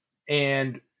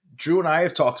 And Drew and I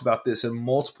have talked about this on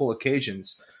multiple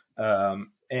occasions.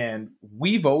 And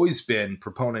we've always been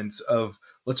proponents of,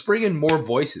 let's bring in more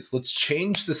voices. Let's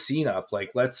change the scene up. Like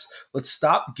let's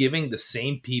stop giving the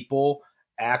same people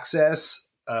access.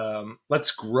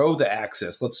 Let's grow the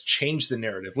access. Let's change the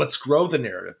narrative. Let's grow the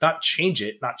narrative, not change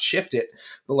it, not shift it,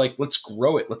 but like, let's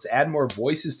grow it. Let's add more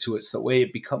voices to it so that way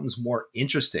it becomes more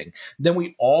interesting. Then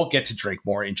we all get to drink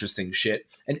more interesting shit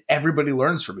and everybody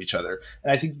learns from each other.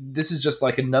 And I think this is just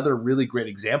like another really great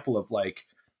example of like,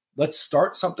 let's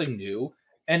start something new.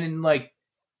 And in like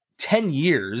 10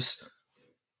 years,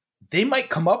 they might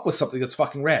come up with something that's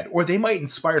fucking rad, or they might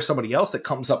inspire somebody else that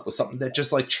comes up with something that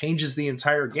just like changes the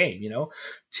entire game.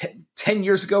 10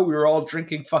 years ago, we were all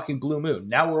drinking fucking Blue Moon.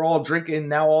 Now we're all drinking.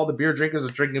 Now all the beer drinkers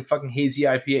are drinking fucking hazy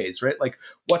IPAs, right? Like,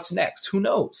 what's next? Who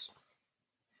knows?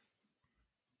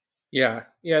 Yeah.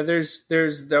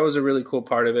 That was a really cool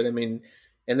part of it. I mean,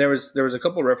 and there was a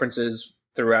couple references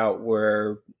throughout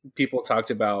where people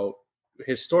talked about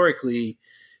historically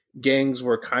gangs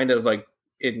were kind of like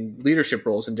in leadership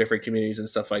roles in different communities and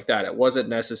stuff like that. It wasn't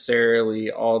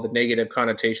necessarily all the negative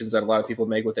connotations that a lot of people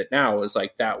make with it now. It was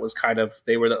like, that was kind of,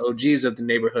 they were the OGs of the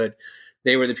neighborhood.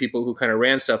 They were the people who kind of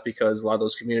ran stuff because a lot of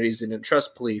those communities didn't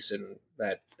trust police, and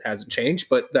that hasn't changed,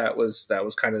 but that was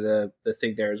kind of the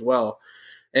thing there as well.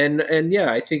 And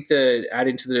yeah, I think that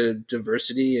adding to the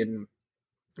diversity and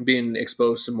being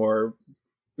exposed to more,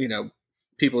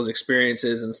 people's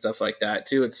experiences and stuff like that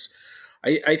too.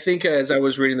 I think as I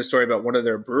was reading the story about one of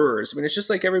their brewers, I mean, it's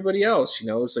just like everybody else,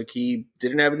 it's like he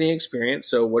didn't have any experience.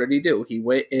 So what did he do? He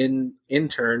went in,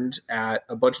 interned at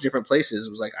a bunch of different places. It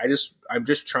was like, I'm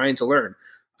just trying to learn.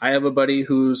 I have a buddy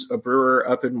who's a brewer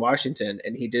up in Washington,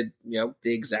 and he did, the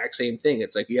exact same thing.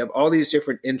 It's like, you have all these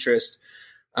different interests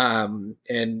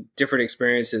and different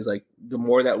experiences. Like the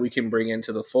more that we can bring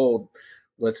into the fold,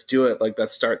 let's do it. Like,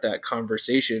 let's start that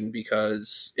conversation,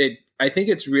 because I think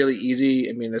it's really easy.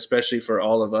 I mean, especially for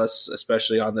all of us,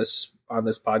 especially on this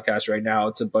podcast right now,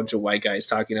 it's a bunch of white guys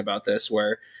talking about this,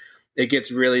 where it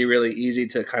gets really, really easy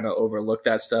to kind of overlook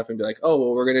that stuff and be like, oh,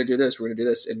 well, we're going to do this. We're going to do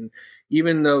this. And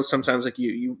even though sometimes like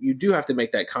you do have to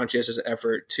make that conscientious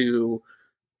effort to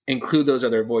include those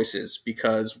other voices,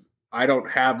 because I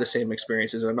don't have the same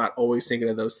experiences, and I'm not always thinking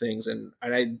of those things. And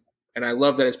I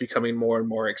love that it's becoming more and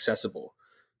more accessible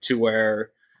to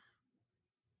where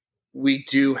we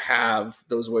do have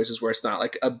those voices where it's not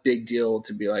like a big deal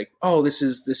to be like, oh, this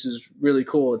is really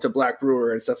cool, it's a black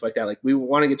brewer and stuff like that. Like, we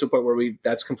want to get to a point where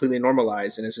that's completely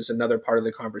normalized, and it's just another part of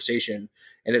the conversation,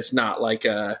 and it's not like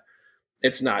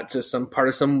it's not just some part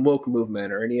of some woke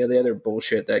movement or any of the other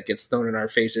bullshit that gets thrown in our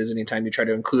faces anytime you try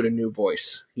to include a new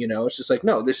voice. It's just like,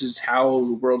 no, this is how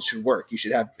the world should work. You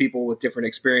should have people with different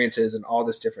experiences and all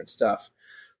this different stuff.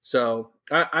 So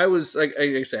I was like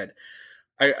I said,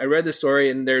 I read the story,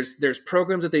 and there's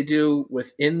programs that they do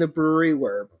within the brewery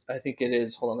where I think it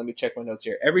is, hold on, let me check my notes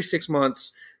here. Every 6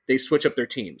 months, they switch up their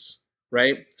teams,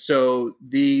 right? So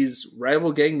these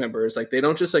rival gang members, like, they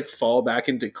don't just like fall back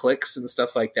into cliques and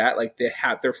stuff like that. Like,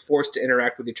 they're forced to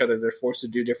interact with each other. They're forced to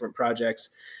do different projects,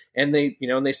 and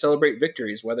they celebrate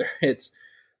victories, whether it's,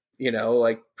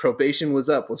 like probation was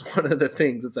up was one of the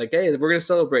things. It's like, hey, we're going to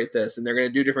celebrate this, and they're going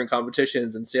to do different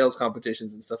competitions and sales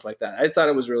competitions and stuff like that. I thought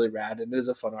it was really rad, and it is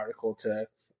a fun article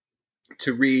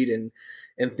to read and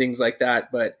things like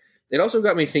that. But it also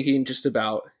got me thinking just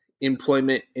about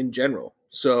employment in general.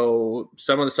 So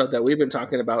some of the stuff that we've been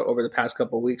talking about over the past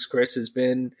couple of weeks, Chris, has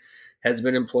been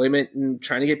employment, and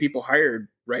trying to get people hired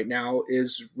right now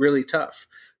is really tough.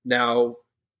 Now,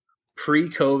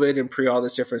 pre-COVID and pre all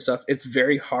this different stuff, it's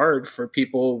very hard for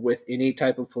people with any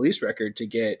type of police record to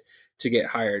get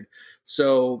hired.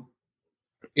 So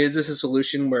is this a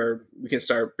solution where we can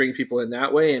start bringing people in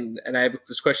that way? And I have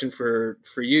this question for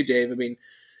you, Dave. I mean,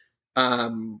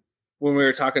 when we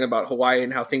were talking about Hawaii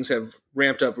and how things have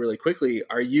ramped up really quickly,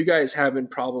 are you guys having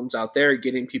problems out there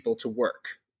getting people to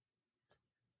work?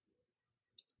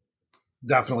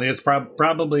 Definitely. It's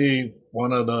probably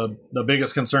one of the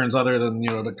biggest concerns, other than,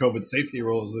 the COVID safety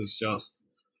rules, is just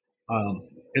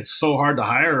it's so hard to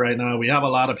hire right now. We have a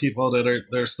lot of people that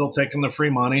they're still taking the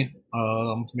free money.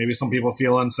 Maybe some people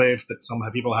feel unsafe, that some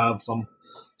people have some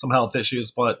health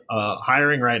issues, but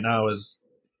hiring right now is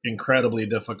incredibly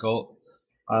difficult.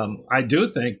 I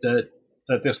do think that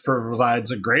this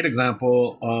provides a great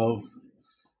example of,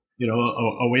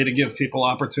 a way to give people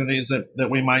opportunities that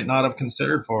we might not have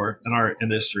considered for in our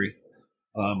industry.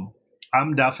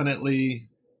 I'm definitely,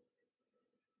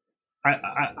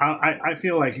 I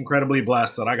feel like incredibly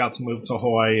blessed that I got to move to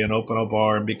Hawaii and open a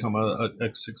bar and become a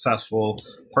successful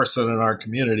person in our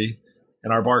community,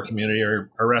 in our bar community or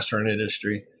restaurant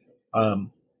industry.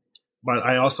 But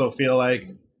I also feel like,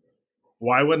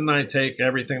 why wouldn't I take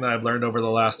everything that I've learned over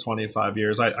the last 25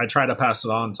 years? I try to pass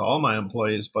it on to all my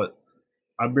employees, but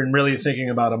I've been really thinking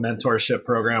about a mentorship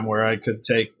program where I could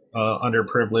take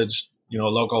underprivileged,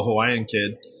 local Hawaiian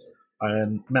kid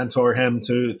and mentor him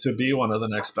to be one of the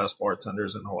next best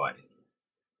bartenders in Hawaii.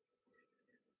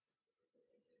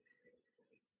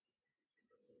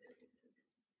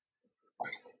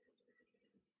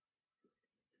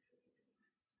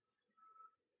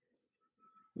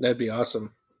 That'd be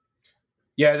awesome.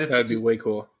 Yeah, that'd be way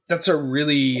cool. That's a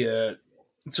really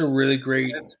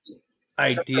great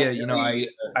idea.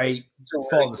 I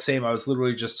follow the same. I was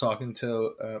literally just talking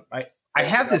to I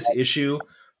have this issue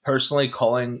personally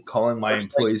calling my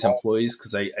employees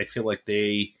because I feel like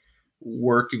they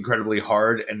work incredibly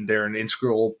hard and they're an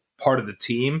integral part of the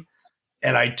team,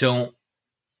 and I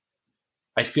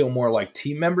feel more like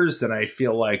team members than I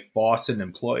feel like boss and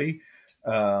employee.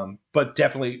 But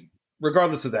definitely,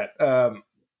 regardless of that,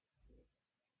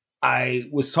 I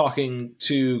was talking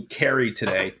to Carrie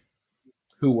today,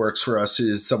 who works for us,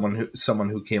 is someone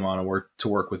who came on and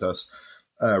work with us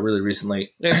really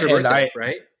recently. It's her birthday,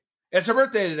 right? It's her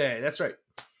birthday today. That's right.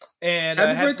 And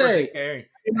happy birthday, Carrie.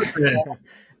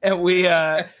 And we,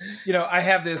 I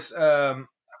have this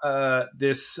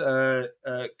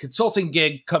consulting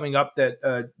gig coming up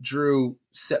that Drew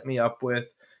set me up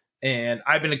with, and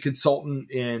I've been a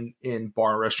consultant in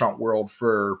bar and restaurant world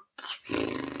for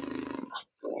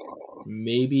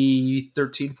maybe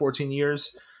 13, 14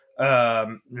 years.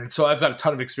 And so I've got a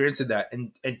ton of experience in that.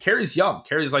 And Carrie's young.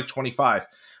 Carrie's like 25.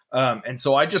 And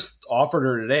so I just offered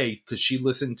her today because she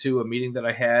listened to a meeting that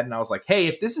I had. And I was like, hey,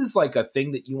 if this is like a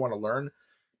thing that you want to learn,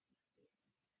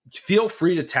 feel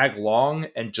free to tag along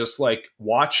and just like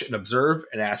watch and observe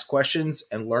and ask questions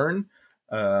and learn.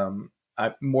 I'm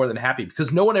more than happy,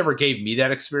 because no one ever gave me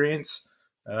that experience.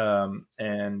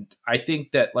 And I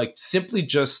think that like simply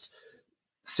just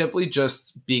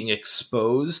being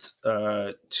exposed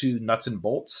to nuts and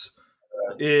bolts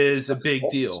is a big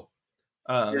deal.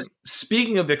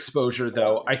 Speaking of exposure,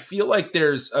 though, I feel like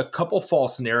there's a couple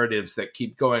false narratives that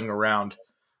keep going around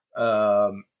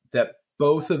that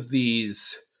both of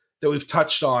these that we've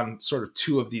touched on sort of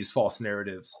two of these false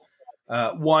narratives.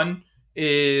 One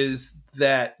is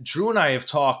that Drew and I have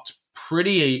talked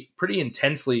pretty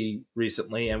intensely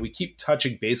recently, and we keep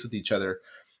touching base with each other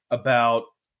about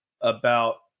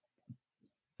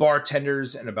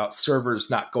bartenders and about servers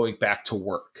not going back to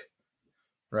work,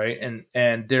 right?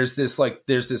 And there's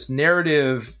this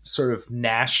narrative sort of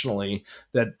nationally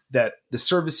that the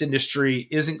service industry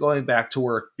isn't going back to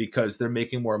work because they're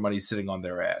making more money sitting on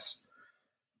their ass.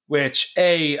 Which,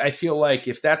 I feel like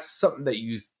if that's something that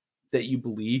you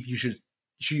believe, you should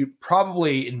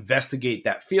probably investigate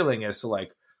that feeling as to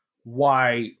like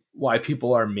why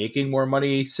people are making more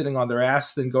money sitting on their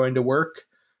ass than going to work,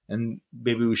 and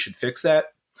maybe we should fix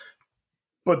that.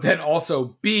 But then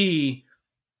also B,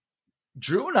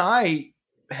 Drew and I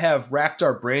have racked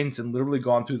our brains and literally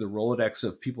gone through the Rolodex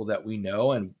of people that we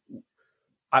know, and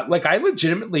I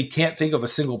legitimately can't think of a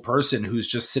single person who's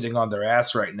just sitting on their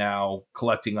ass right now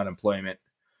collecting unemployment.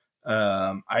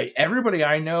 Everybody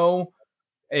I know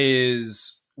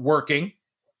is working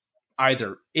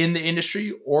either in the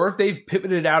industry or if they've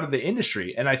pivoted out of the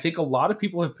industry. And I think a lot of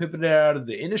people have pivoted out of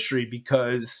the industry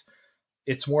because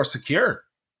it's more secure.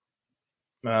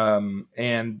 And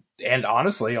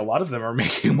honestly, a lot of them are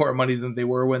making more money than they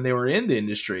were when they were in the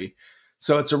industry.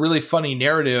 So it's a really funny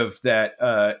narrative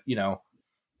that,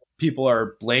 people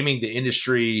are blaming the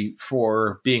industry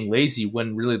for being lazy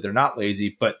when really they're not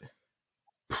lazy. But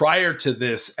prior to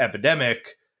this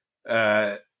epidemic,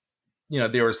 they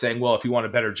were saying, well, if you want a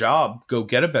better job, go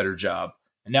get a better job.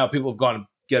 And now people have gone to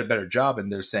get a better job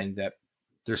and they're saying that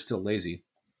they're still lazy.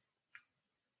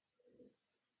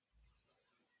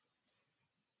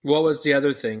 What was the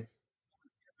other thing?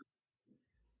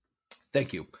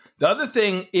 Thank you. The other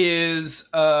thing is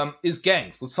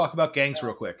gangs. Let's talk about gangs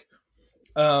real quick.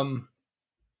 I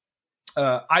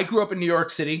grew up in New York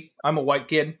City. I'm a white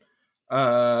kid.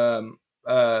 I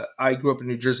grew up in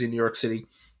New Jersey and New York City.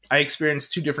 I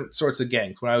experienced two different sorts of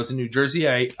gangs. When I was in New Jersey,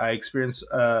 I experienced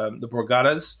the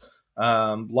Borgatas,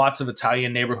 lots of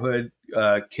Italian neighborhood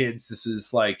kids. This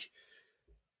is like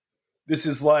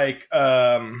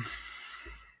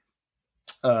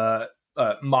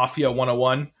Mafia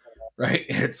 101, right?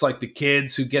 It's like the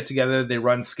kids who get together, they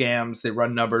run scams, they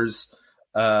run numbers,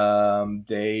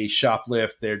 they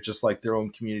shoplift. They're just like their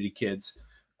own community kids,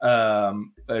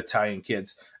 Italian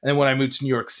kids. And then when I moved to New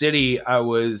York City, I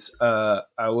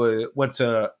went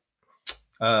to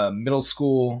middle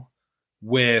school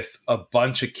with a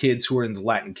bunch of kids who were in the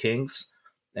Latin Kings,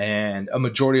 and a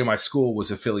majority of my school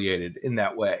was affiliated in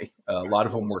that way. A lot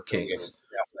of them were Kings.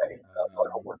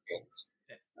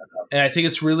 And I think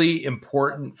it's really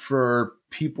important for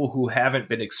people who haven't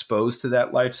been exposed to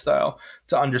that lifestyle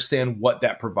to understand what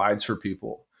that provides for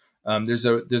people. There's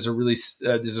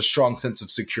a strong sense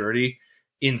of security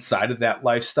inside of that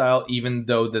lifestyle, even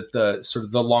though that the sort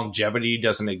of the longevity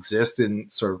doesn't exist in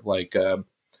sort of like a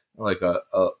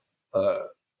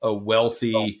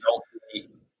wealthy,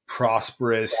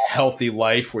 prosperous, healthy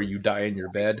life where you die in your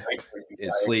bed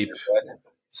and sleep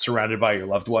surrounded by your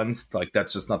loved ones. Like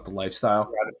that's just not the lifestyle.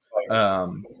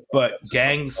 But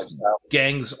gangs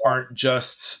aren't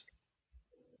just,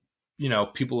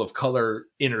 people of color,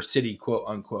 inner city, quote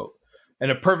unquote.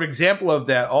 And a perfect example of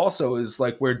that also is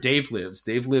like where Dave lives.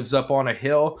 Dave lives up on a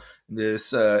hill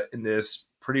in this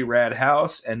pretty rad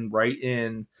house, and right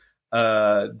in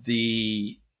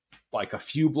the like a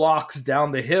few blocks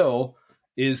down the hill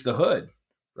is the hood,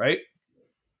 right?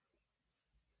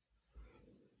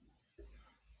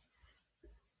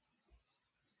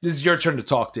 This is your turn to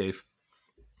talk, Dave.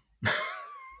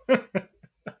 You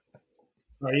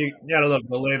got a little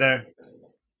delay there.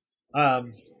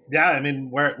 Yeah, I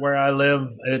mean, where I live,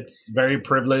 it's very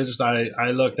privileged. I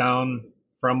look down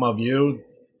from a view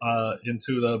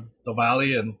into the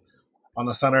valley, and on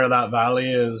the center of that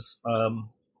valley is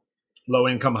low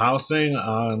income housing,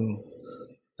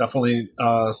 definitely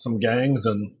some gangs,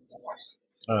 and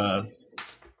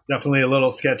definitely a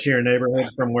little sketchier neighborhood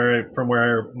from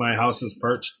where my house is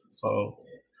perched. So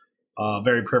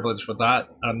very privileged with that,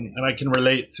 and I can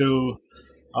relate to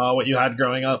what you had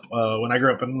growing up. When I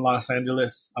grew up in Los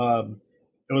Angeles,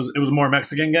 it was more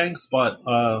Mexican gangs, but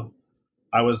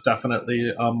I was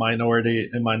definitely a minority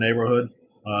in my neighborhood.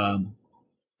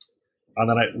 And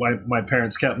then my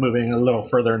parents kept moving a little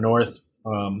further north,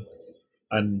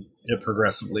 and it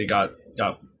progressively got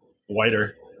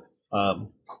whiter.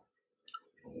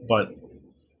 But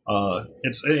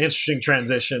it's an interesting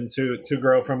transition to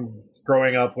grow from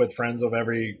growing up with friends of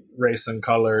every race and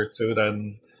color to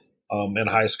then in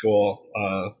high school,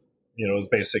 it was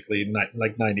basically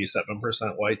like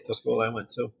 97% white, the school I went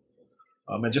to.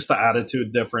 And just the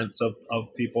attitude difference of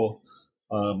people.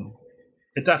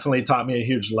 It definitely taught me a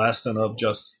huge lesson of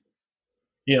just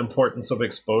the importance of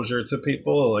exposure to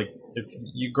people. Like if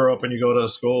you grow up and you go to a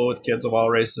school with kids of all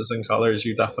races and colors,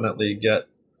 you definitely get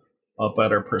a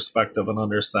better perspective and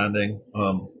understanding.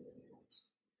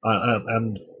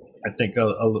 And I think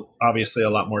obviously a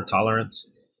lot more tolerance.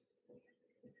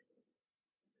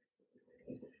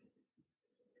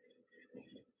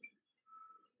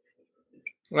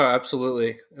 Oh,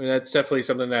 absolutely. I mean, that's definitely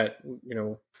something that,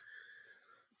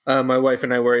 my wife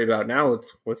and I worry about now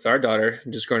with our daughter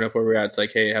just growing up where we're at. It's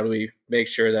like, hey, how do we make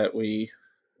sure that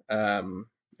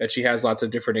that she has lots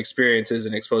of different experiences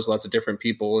and expose lots of different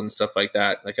people and stuff like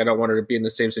that. Like, I don't want her to be in the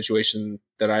same situation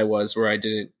that I was, where I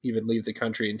didn't even leave the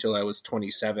country until I was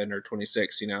 27 or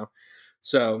 26,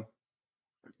 So,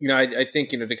 I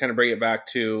think, to kind of bring it back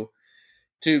to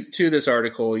this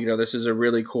article, this is a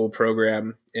really cool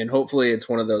program, and hopefully it's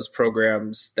one of those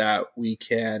programs that we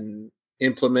can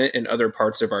implement in other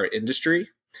parts of our industry.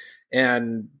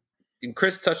 And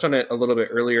Chris touched on it a little bit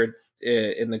earlier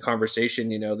in the conversation.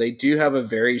 They do have a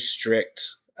very strict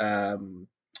kind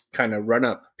of run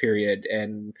up period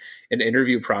and an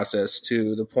interview process,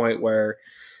 to the point where,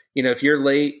 if you're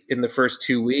late in the first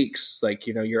 2 weeks, like,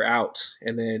 you're out,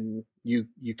 and then you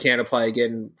can't apply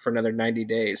again for another 90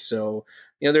 days. So,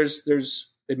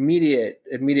 there's immediate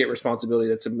responsibility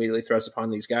that's immediately thrust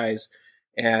upon these guys.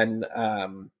 And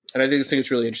I think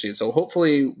it's really interesting. So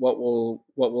hopefully what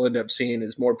we'll end up seeing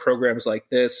is more programs like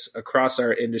this across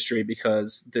our industry,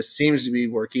 because this seems to be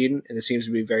working and it seems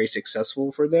to be very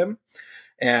successful for them.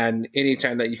 And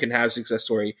anytime that you can have a success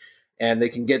story and they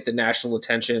can get the national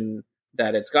attention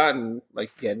that it's gotten,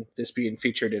 like, again, this being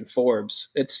featured in Forbes,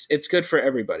 it's good for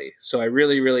everybody. So I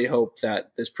really, really hope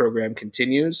that this program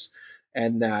continues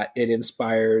and that it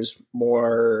inspires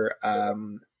more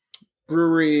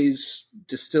breweries,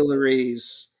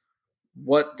 distilleries,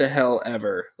 what the hell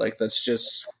ever. Like, let's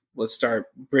start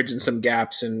bridging some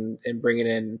gaps and bringing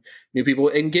in new people,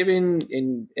 and giving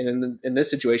in this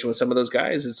situation with some of those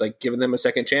guys, it's like giving them a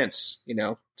second chance,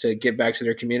 to give back to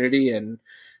their community and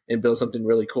build something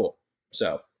really cool.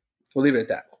 So we'll leave it at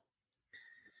that.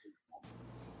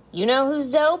 You know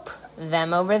who's dope?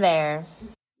 Them over there.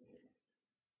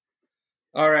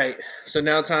 All right. So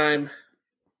now time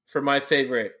for my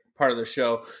favorite part of the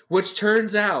show, which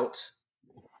turns out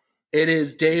it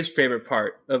is Dave's favorite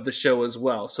part of the show as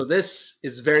well. So this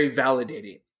is very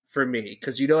validating for me,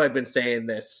 because I've been saying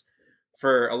this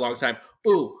for a long time.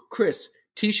 Ooh, Chris,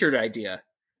 t-shirt idea.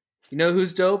 You know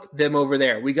who's dope? Them over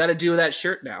there. We got to do that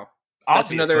shirt now.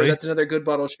 Obviously. That's another good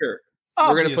bottle shirt.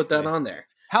 Obviously. We're going to put that on there.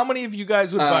 How many of you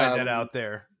guys would buy that out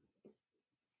there?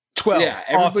 12. Yeah,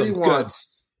 everybody awesome.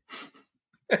 wants.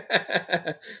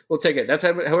 We'll take it. That's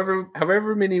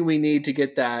however many we need to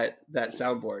get that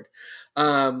soundboard.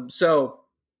 So,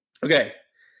 okay.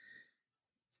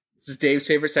 This is Dave's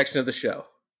favorite section of the show.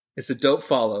 It's the dope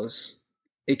follows.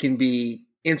 It can be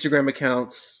Instagram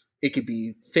accounts. It could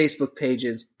be Facebook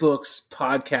pages, books,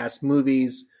 podcasts,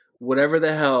 movies, whatever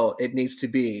the hell it needs to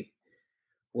be.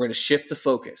 We're going to shift the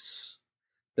focus.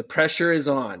 The pressure is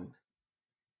on.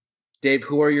 Dave,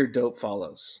 who are your dope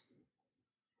follows?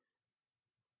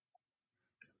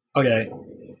 Okay.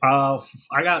 I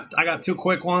got two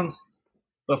quick ones.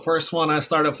 The first one I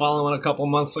started following a couple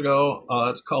months ago.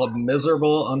 It's called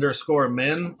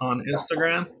miserable_min on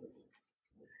Instagram.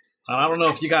 I don't know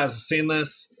if you guys have seen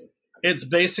this. It's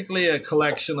basically a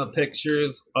collection of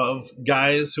pictures of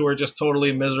guys who are just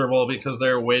totally miserable because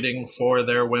they're waiting for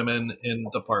their women in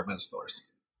department stores.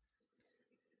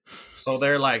 So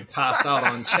they're like passed out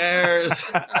on chairs.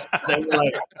 They're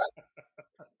like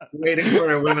waiting for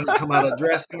their women to come out of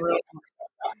dressing room.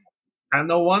 And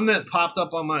the one that popped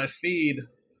up on my feed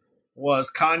was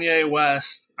Kanye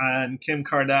West and Kim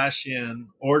Kardashian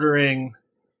ordering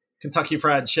Kentucky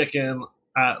Fried Chicken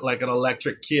at like an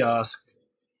electric kiosk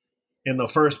in the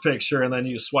first picture, and then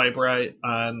you swipe right,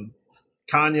 and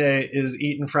Kanye is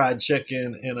eating fried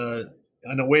chicken in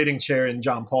a waiting chair in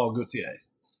Jean Paul Gaultier.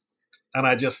 And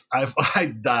I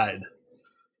died.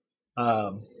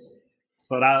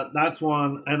 So that's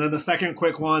one. And then the second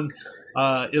quick one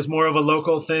is more of a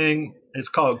local thing. It's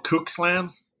called Kook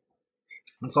Slams.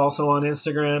 It's also on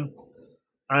Instagram.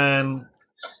 And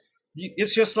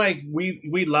it's just like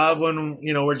we love when,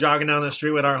 we're jogging down the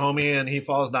street with our homie and he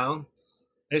falls down.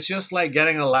 It's just like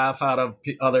getting a laugh out of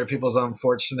other people's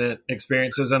unfortunate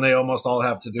experiences, and they almost all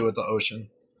have to do with the ocean.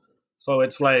 So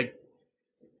it's like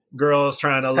girls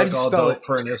trying to look all dope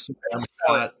for an Instagram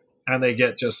shot, and they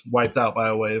get just wiped out by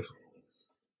a wave.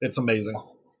 It's amazing.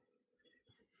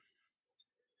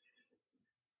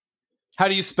 How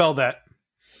do you spell that?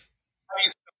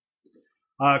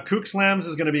 Kook Slams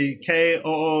is going to be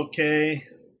Kook,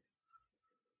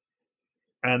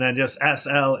 and then just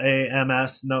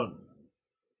SLAMS.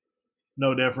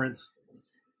 No difference.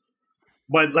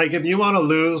 But like, if you want to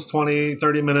lose 20,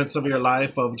 30 minutes of your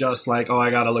life of just like, oh, I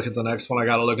got to look at the next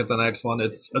one,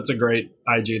 it's a great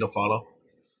IG to follow.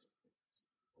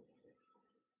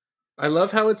 I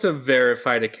love how it's a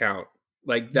verified account.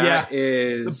 Like that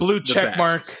is the blue check best.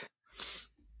 mark.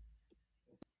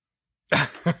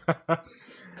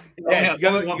 You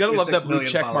gotta love that blue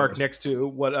check mark next to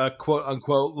what quote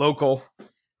unquote local.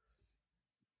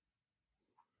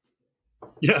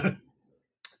 Yeah.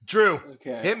 Drew,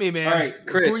 okay. hit me, man. All right,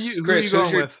 Chris. Who are you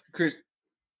going with? Chris.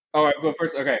 Oh, I'll go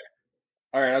first. Okay.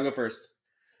 All right, I'll go first.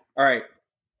 All right.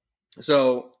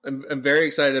 So I'm very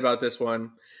excited about this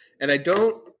one, and I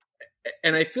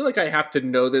feel like I have to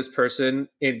know this person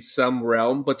in some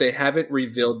realm, but they haven't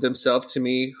revealed themselves to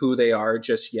me who they are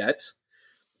just yet.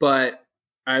 But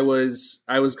I was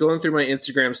going through my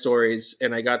Instagram stories,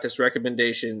 and I got this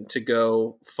recommendation to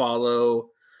go follow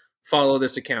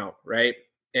this account, right?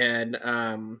 And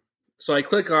so I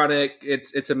click on it.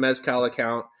 It's a Mezcal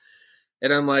account,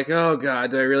 and I'm like, oh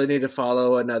god, do I really need to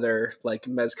follow another like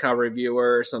Mezcal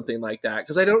reviewer or something like that?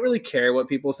 Because I don't really care what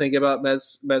people think about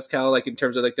Mezcal, like in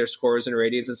terms of like their scores and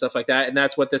ratings and stuff like that. And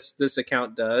that's what this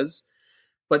account does.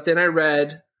 But then I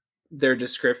read their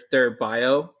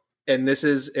bio, and this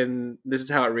is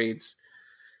how it reads.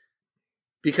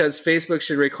 Because Facebook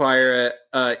should require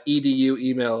a edu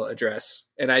email address,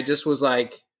 and I just was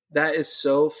like, that is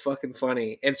so fucking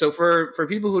funny. And so for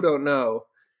people who don't know,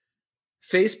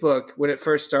 Facebook, when it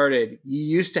first started, you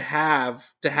used to have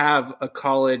a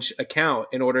college account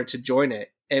in order to join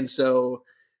it. And so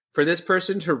for this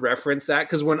person to reference that,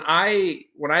 because when I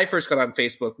first got on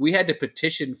Facebook, we had to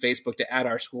petition Facebook to add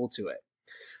our school to it.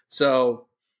 So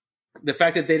the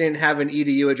fact that they didn't have an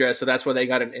edu address, so that's why they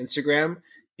got an Instagram,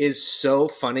 is so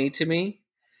funny to me.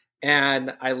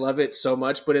 And I love it so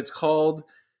much. But it's called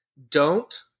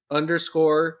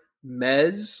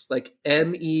don't_mez, like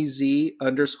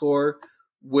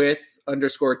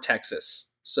MEZ_with_Texas.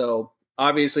 So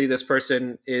obviously this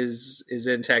person is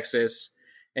in Texas,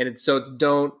 and it's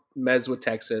don't mez with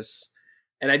Texas.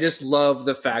 And I just love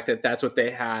the fact that that's what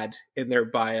they had in their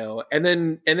bio. And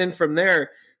then from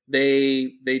there,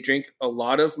 they drink a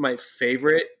lot of my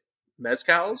favorite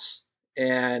mezcals,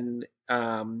 and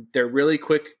they're really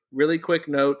quick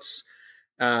notes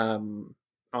on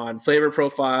flavor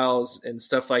profiles and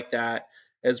stuff like that,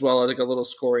 as well as like a little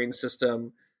scoring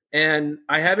system. And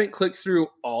I haven't clicked through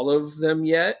all of them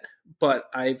yet, but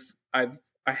I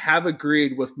have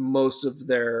agreed with most of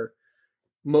their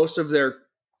I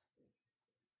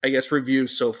guess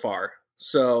reviews so far.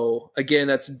 So again,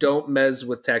 that's don't mez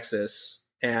with Texas,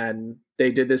 and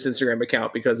they did this Instagram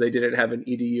account because they didn't have an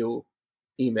edu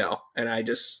email, and I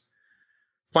just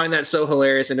find that so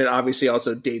hilarious, and it obviously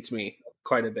also dates me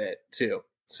quite a bit too.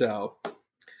 So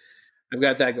I've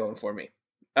got that going for me.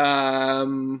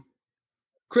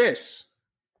 Chris,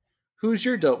 who's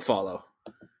your dope follow?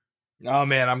 Oh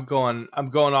man, I'm going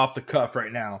off the cuff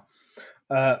right now.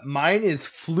 Mine is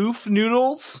Floof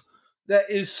Noodles. That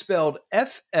is spelled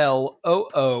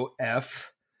FLOOFNOODLES.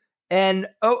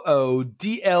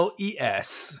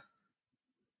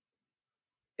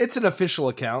 It's an official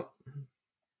account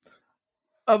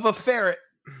of a ferret.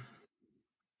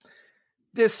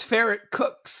 This ferret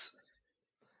cooks.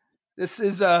 This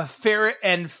is a ferret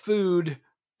and food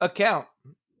account.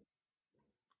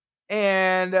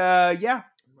 And yeah,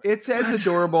 it's as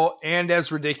adorable and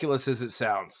as ridiculous as it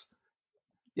sounds.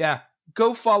 Yeah,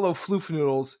 go follow Floof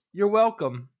Noodles. You're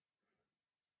welcome.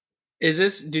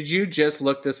 Did you just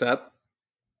look this up?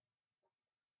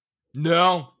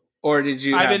 No. Or did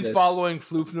you? I've been following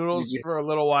Floof Noodles for a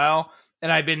little while,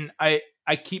 and I'm a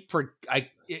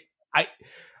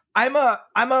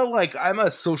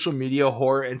social media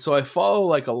whore, and so I follow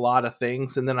like a lot of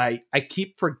things, and then I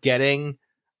keep forgetting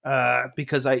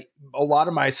because a lot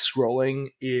of my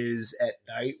scrolling is at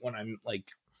night when I'm like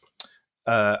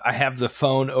I have the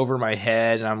phone over my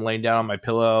head and I'm laying down on my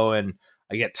pillow and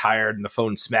I get tired and the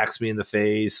phone smacks me in the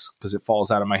face because it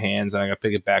falls out of my hands and I gotta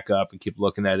pick it back up and keep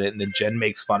looking at it, and then Jen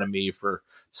makes fun of me for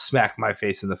smack my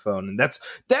face in the phone, and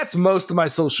that's most of my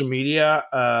social media,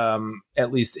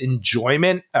 at least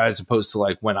enjoyment, as opposed to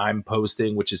like when I'm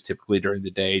posting, which is typically during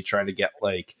the day, trying to get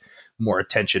like more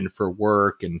attention for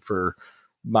work and for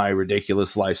my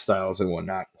ridiculous lifestyles and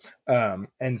whatnot.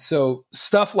 And so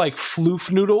stuff like Floof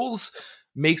Noodles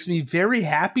makes me very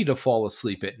happy to fall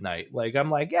asleep at night. Like I'm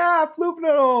like, yeah, Floof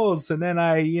Noodles, and then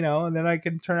I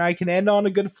can end on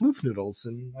a good Floof Noodles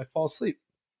and I fall asleep.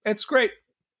 It's great.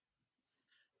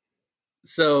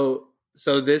 So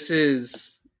So this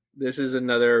is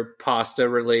another pasta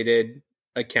related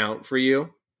account for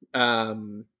you.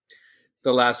 Um,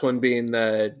 the last one being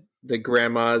the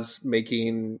grandmas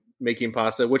making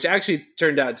pasta, which actually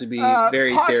turned out to be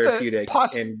very therapeutic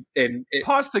and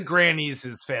Pasta Grannies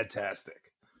is fantastic.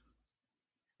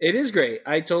 it is great.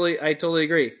 I totally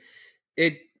agree.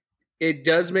 It it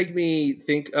does make me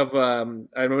think of I'm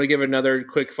going to give another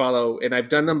quick follow, and I've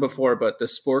done them before, but the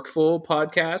Sporkful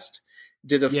podcast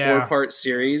did a Yeah. 4-part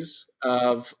series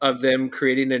of them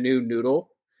creating a new noodle,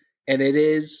 and it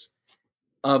is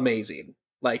amazing.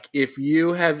 Like if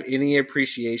you have any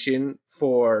appreciation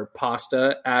for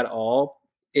pasta at all,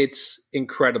 it's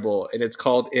incredible, and it's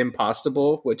called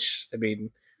Impostable, which I mean,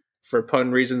 for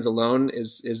pun reasons alone,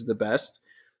 is the best.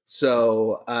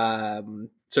 So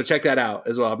check that out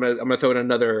as well. I'm gonna throw in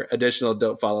another additional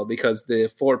dope follow because the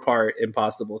 4-part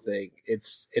Impossible thing,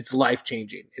 it's life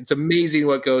changing. It's amazing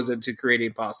what goes into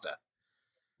creating pasta.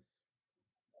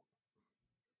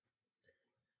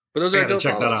 But those I are gotta dope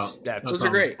check that follows. out. That's- That Those are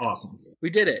sounds great. awesome. We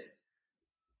did it.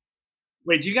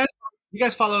 Wait, do you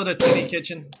guys follow the Teeny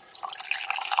Kitchen?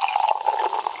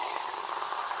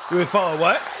 Do we follow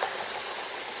what?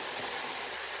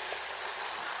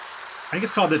 I think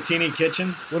it's called the Teeny Kitchen.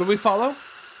 What do we follow?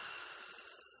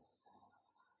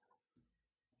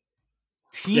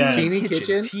 Teeny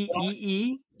Kitchen?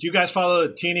 Teee. Do you guys follow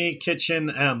the Teeny Kitchen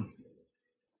M?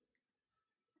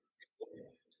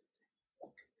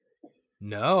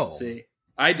 No. Let's see.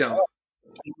 I don't.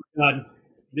 God,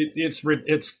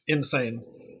 it's insane.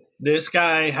 This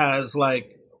guy has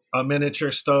like a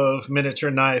miniature stove,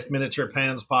 miniature knife, miniature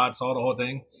pans, pots, all the whole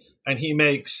thing, and he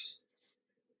makes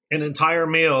an entire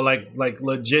meal, like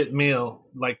legit meal,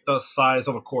 like the size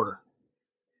of a quarter.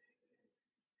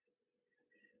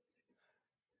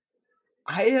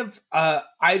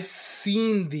 I've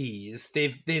seen these.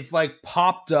 They've like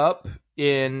popped up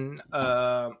in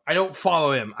I don't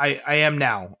follow him. I am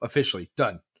now officially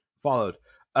done. Followed.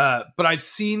 But I've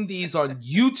seen these on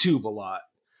YouTube a lot.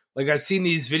 Like I've seen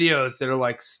these videos that are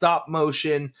like stop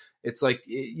motion. It's like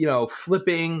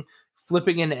flipping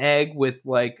an egg with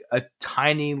like a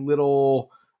tiny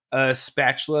little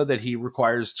spatula that he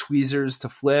requires tweezers to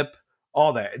flip.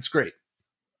 All that. It's great.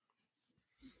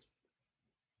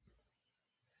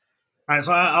 All right,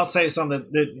 so I'll say something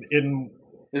that in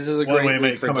This is a one way great may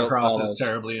week for come dope across follows. as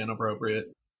terribly inappropriate.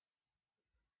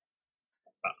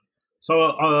 So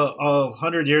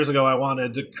 100 years ago, I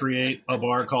wanted to create a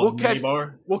bar called Mini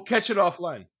Bar. We'll catch it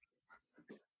offline.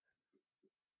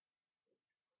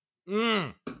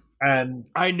 And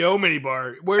I know Mini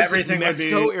Bar. Where's everything it? New would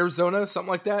Mexico, be- Arizona, something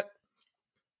like that?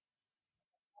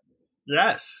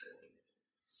 yes.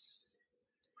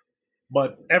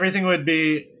 But everything would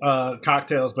be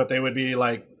cocktails, but they would be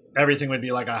like, everything would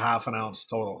be like a half an ounce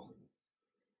total.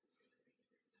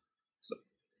 So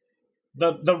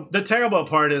the terrible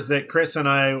part is that Chris and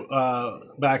I,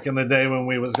 back in the day when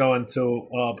we was going to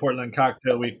Portland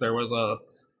Cocktail Week, there was a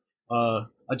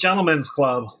gentleman's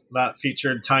club that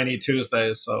featured Tiny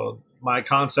Tuesdays. So my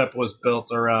concept was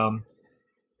built around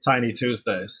Tiny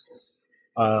Tuesdays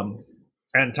and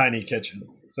Tiny Kitchen.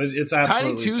 So it's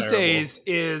absolutely Tiny Tuesdays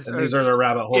terrible. is And these are the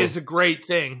rabbit holes. is a great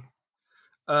thing.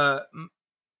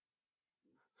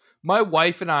 My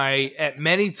wife and I, at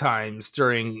many times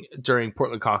during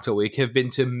Portland Cocktail Week, have been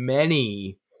to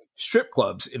many strip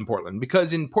clubs in Portland,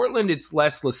 because in Portland it's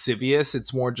less lascivious.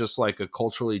 It's more just like a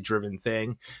culturally driven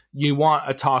thing. You want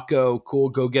a taco, cool,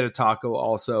 go get a taco.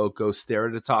 Also, go stare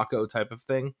at a taco type of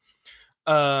thing.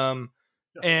 But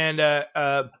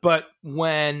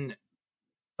when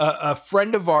a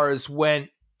friend of ours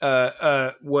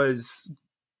was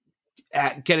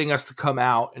at getting us to come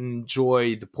out and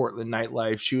enjoy the Portland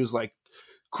nightlife, she was like,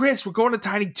 "Chris, we're going to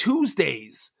Tiny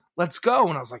Tuesdays. Let's go."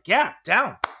 And I was like, "Yeah,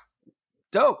 down,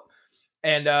 dope."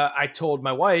 And I told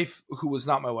my wife, who was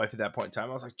not my wife at that point in time,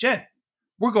 I was like, "Jen,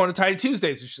 we're going to Tiny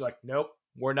Tuesdays." And she's like, "Nope,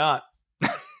 we're not."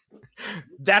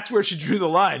 That's where she drew the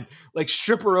line. Like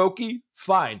stripperoke,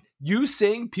 fine. You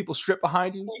sing, people strip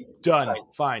behind you, done,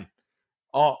 fine.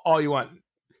 All you want.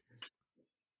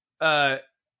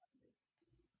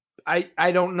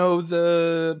 I don't know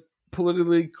the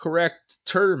politically correct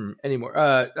term anymore.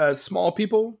 Small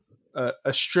people,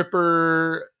 a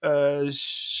stripper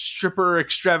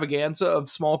extravaganza of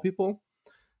small people,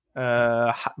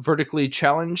 vertically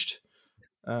challenged,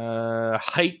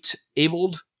 height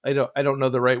abled. I don't know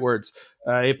the right words.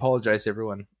 I apologize,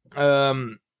 everyone.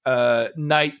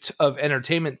 Night of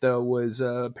entertainment though was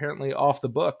apparently off the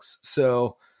books.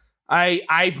 So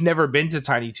I've never been to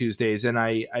Tiny Tuesdays, and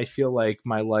I feel like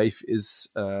my life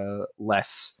is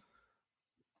less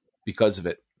because of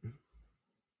it.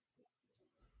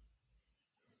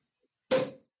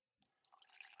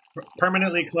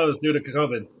 Permanently closed due to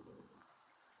COVID.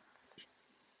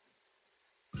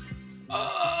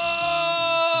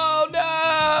 Oh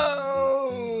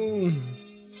no!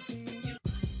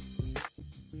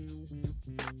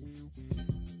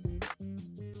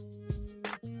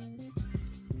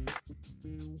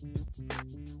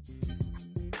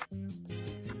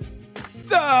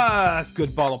 The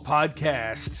Good Bottle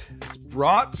Podcast is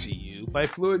brought to you by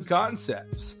Fluid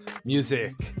Concepts.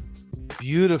 Music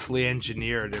beautifully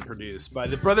engineered and produced by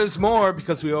the Brothers Moore,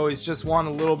 because we always just want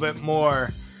a little bit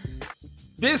more.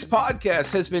 This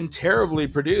podcast has been terribly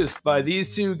produced by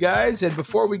these two guys, and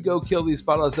before we go kill these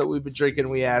bottles that we've been drinking,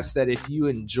 we ask that if you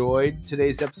enjoyed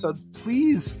today's episode,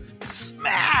 please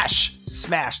smash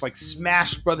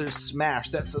Brothers smash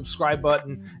that subscribe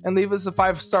button and leave us a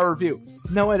 5-star review.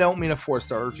 No, I don't mean a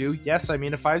 4-star review. Yes, I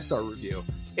mean a 5-star review.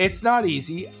 It's not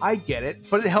easy, I get it,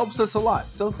 but it helps us a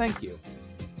lot, so thank you.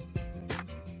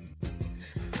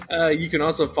 You can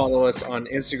also follow us on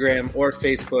Instagram or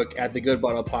Facebook at The Good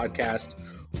Bottle Podcast,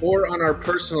 or on our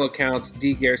personal accounts,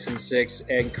 D Garrison6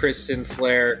 and Chris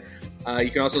Sinclair.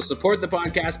 You can also support the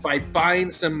podcast by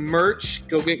buying some merch.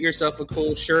 Go get yourself a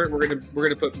cool shirt. We're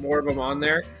gonna put more of them on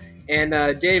there. And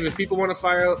Dave, if people want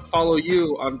to follow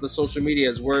you on the social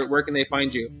medias, where can they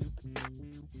find you?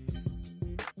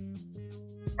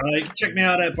 You can check me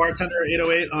out at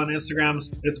Bartender808 on Instagram.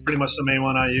 It's pretty much the main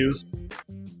one I use.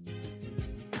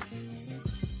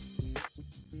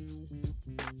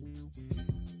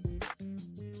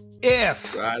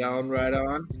 If Right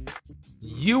on.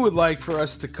 you would like for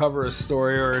us to cover a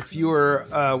story, or if you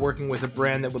are working with a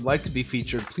brand that would like to be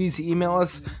featured, please email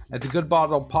us at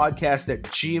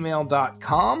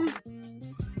thegoodbottlepodcast@gmail.com.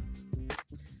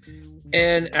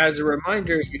 And as a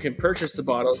reminder, you can purchase the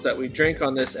bottles that we drank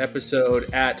on this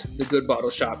episode at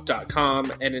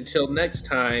thegoodbottleshop.com. And until next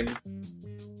time,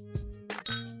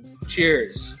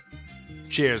 cheers.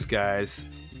 Cheers, guys.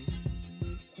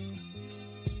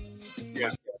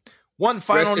 Yes. One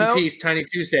final Rest note. in peace, Tiny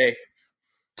Tuesday.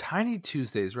 Tiny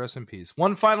Tuesdays, rest in peace.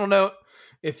 One final note.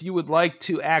 If you would like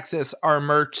to access our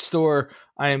merch store,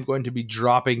 I am going to be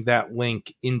dropping that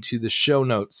link into the show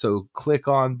notes. So click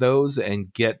on those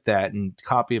and get that and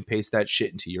copy and paste that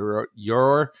shit into your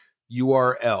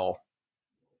URL.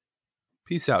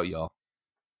 Peace out, y'all.